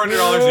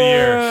 $400 a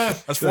year.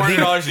 That's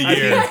 $400 a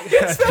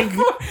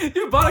year.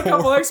 You bought a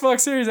couple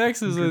Xbox Series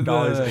X's with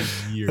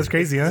 $100 a year. That's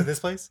crazy, Is huh? it this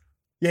place?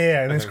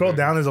 Yeah, and then Okay, scroll very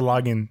down. There's a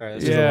login. All right,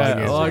 There's a Yeah,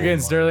 login. log in,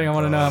 Sterling. I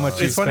want to know how much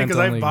you It's funny spent because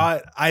on I League.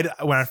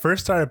 bought. When I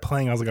first started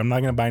playing, I was like, I'm not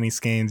gonna buy any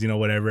skins,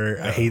 whatever.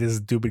 I Yeah. hate this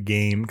stupid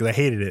game because I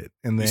hated it,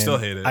 and then You still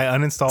hate it. I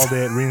uninstalled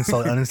it,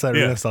 reinstalled it, uninstalled it,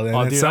 Yeah. reinstalled it. And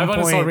Oh, at dude, some I've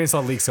uninstalled point,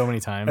 reinstalled League so many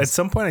times. at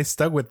some point, I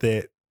stuck with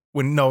it,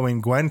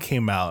 when Gwen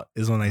came out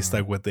is when I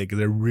stuck with it because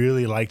I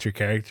really liked your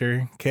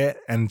character kit,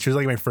 and she was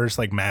like my first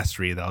like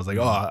mastery. That I was like,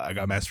 oh, I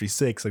got mastery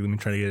 6. Like, let me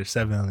try to get a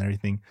 7 and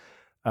everything.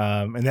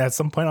 And then at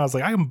some point I was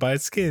like, I can buy a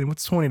skin.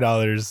 What's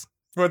 $20?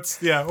 But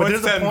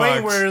there's a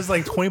point where it's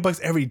like $20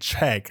 every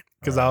check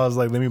because I was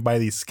like, let me buy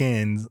these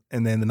skins,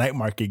 and then the night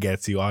market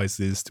gets you.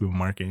 Obviously, it's stupid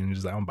market, and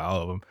just I don't buy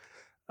all of them.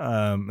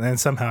 And then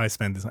somehow I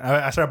spent this.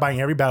 I started buying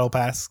every battle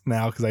pass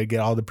now because I get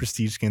all the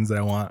prestige skins that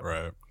I want.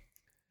 Right.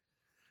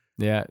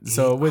 Yeah.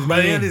 So with by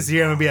me, the end of this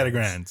year, I'm gonna be at a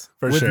grand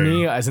for with sure.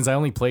 me, since I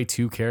only play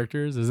 2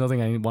 characters, there's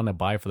nothing I want to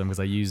buy for them because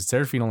I use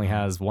Seraphine only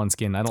has 1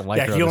 skin. I don't like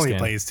her he other only skin.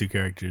 plays 2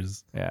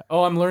 characters. Yeah.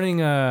 Oh, I'm learning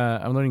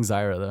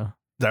Zyra though.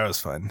 That was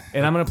fun.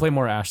 And I'm gonna play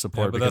more Ashe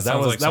support because that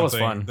was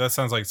fun. That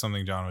sounds like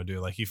something John would do.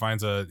 Like he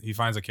finds a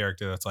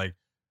character that's like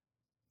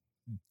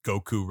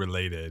Goku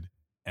related,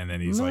 and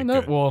then he's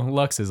good. Well,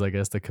 Lux is, I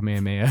guess, the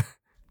Kamehameha.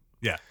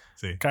 Yeah,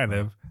 see, Kind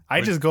of. I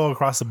just go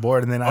across the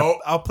board and then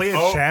I'll play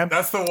a champ.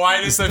 That's the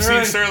widest I've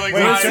seen Sterling's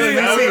Wait, eyes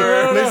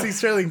ever. let's see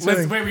Sterling.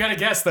 Wait, we gotta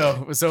guess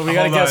though. So we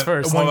gotta guess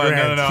first. One Hold on,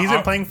 grand. no. He's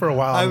been playing for a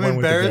while. I'm One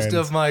with the embarrassed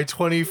grands. of my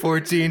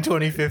 2014,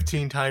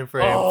 2015 time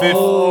frame.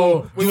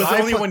 Oh, It was I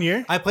only put- 1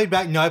 year. I played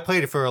back. No, I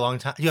played it for a long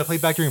time. Yeah, I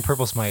played back during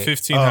Purple Smite.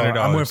 $1,500.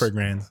 I'm going for a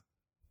grand.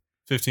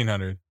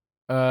 $1,500.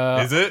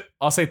 Is it?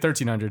 I'll say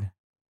 1,300.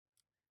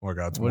 Oh my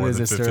God, it's What more is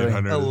than it, Sterling?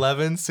 1,500.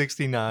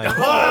 1169.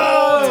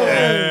 Oh,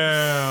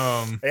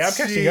 Damn. Hey, I'm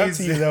catching up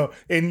to you though.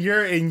 In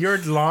your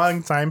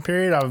long time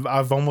period,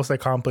 I've almost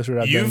accomplished what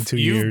I've done in 2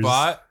 years. You've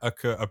bought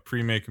a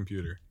pre-made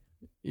computer.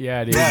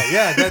 Yeah, dude.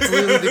 yeah, that's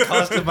literally the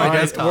cost of my All right,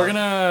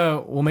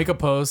 desktop. we'll make a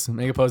post,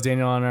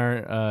 Daniel, on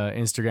our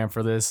Instagram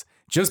for this.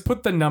 Just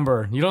put the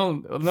number.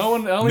 No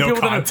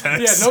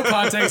context. No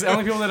context.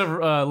 Only people that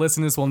have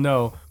listened to this will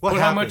know. What put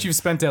how happened? much you've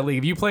spent at League.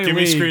 If you play Give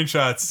League, me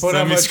screenshots. Put how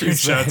Send me much you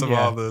spent, screenshots of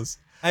yeah. all this.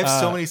 I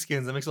have so many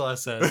skins. That makes a lot of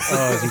sense.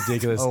 Oh, it's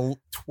ridiculous.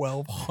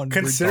 $1,200.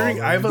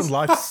 Considering I've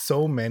unlocked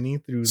so many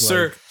through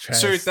Sir,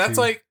 chests, that's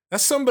too.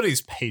 that's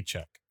somebody's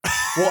paycheck.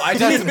 Well, I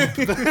didn't.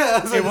 It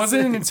It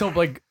wasn't until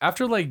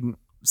after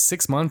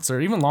 6 months or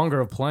even longer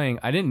of playing,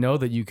 I didn't know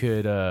that you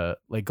could go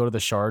to the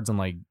shards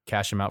and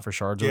cash them out for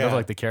shards or Yeah.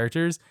 whatever, the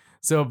characters.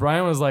 So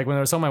Brian was like, when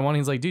there was some I wanted,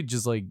 he's like, dude,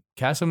 just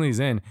cash some of these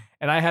in.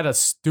 And I had a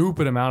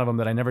stupid amount of them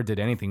that I never did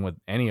anything with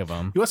any of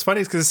them. What's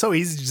funny is because it's so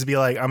easy to just be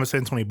like, I'm gonna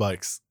spend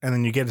 $20, and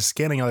then you get a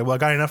skin, and you're like, well, I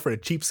got enough for a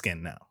cheap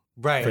skin now.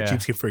 Right. For Yeah. a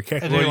cheap skin for a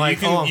character. And they're Well,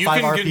 like, you oh, can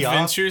 5 RP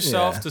convince off?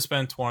 yourself Yeah. to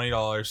spend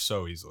 $20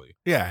 so easily.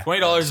 Yeah.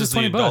 $20 It's is just the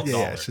 $20. adult Yeah,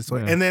 dollar. it's just Yeah.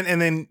 and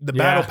then the Yeah.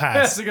 battle That's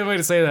pass. a good way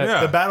to say that.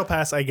 Yeah. The battle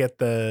pass, I get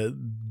the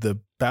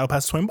battle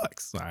pass $20.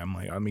 So I'm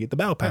like, I'm gonna get the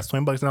battle pass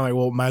 $20, and I'm like,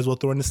 well, might as well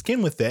throw in the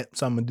skin with it.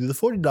 So I'm gonna do the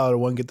 $40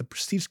 one, get the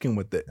prestige skin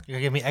with it. You're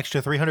gonna give me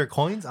extra 300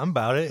 coins? I'm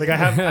about it. Like I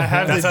have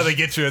That's the- how they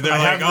get you. They're I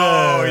like, have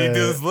oh, the- you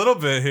do this little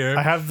bit here.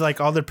 I have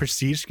all the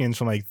prestige skins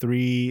from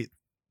three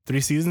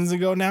seasons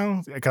ago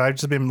now, because I've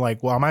just been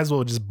like, well, I might as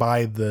well just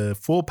buy the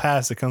full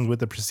pass that comes with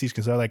the prestige,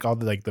 because I like all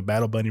the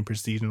battle bunny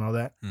prestige and all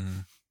that.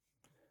 Mhm.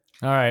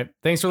 All right.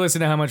 Thanks for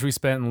listening to how much we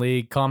spent in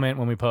League. Comment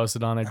when we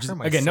posted on it. Just, hurt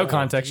my again, no soul,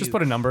 context. Just geez.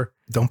 put a number.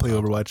 Don't play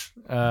Overwatch.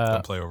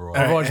 Don't play Overwatch. All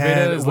right. Overwatch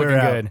beta and is we're looking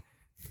out. good.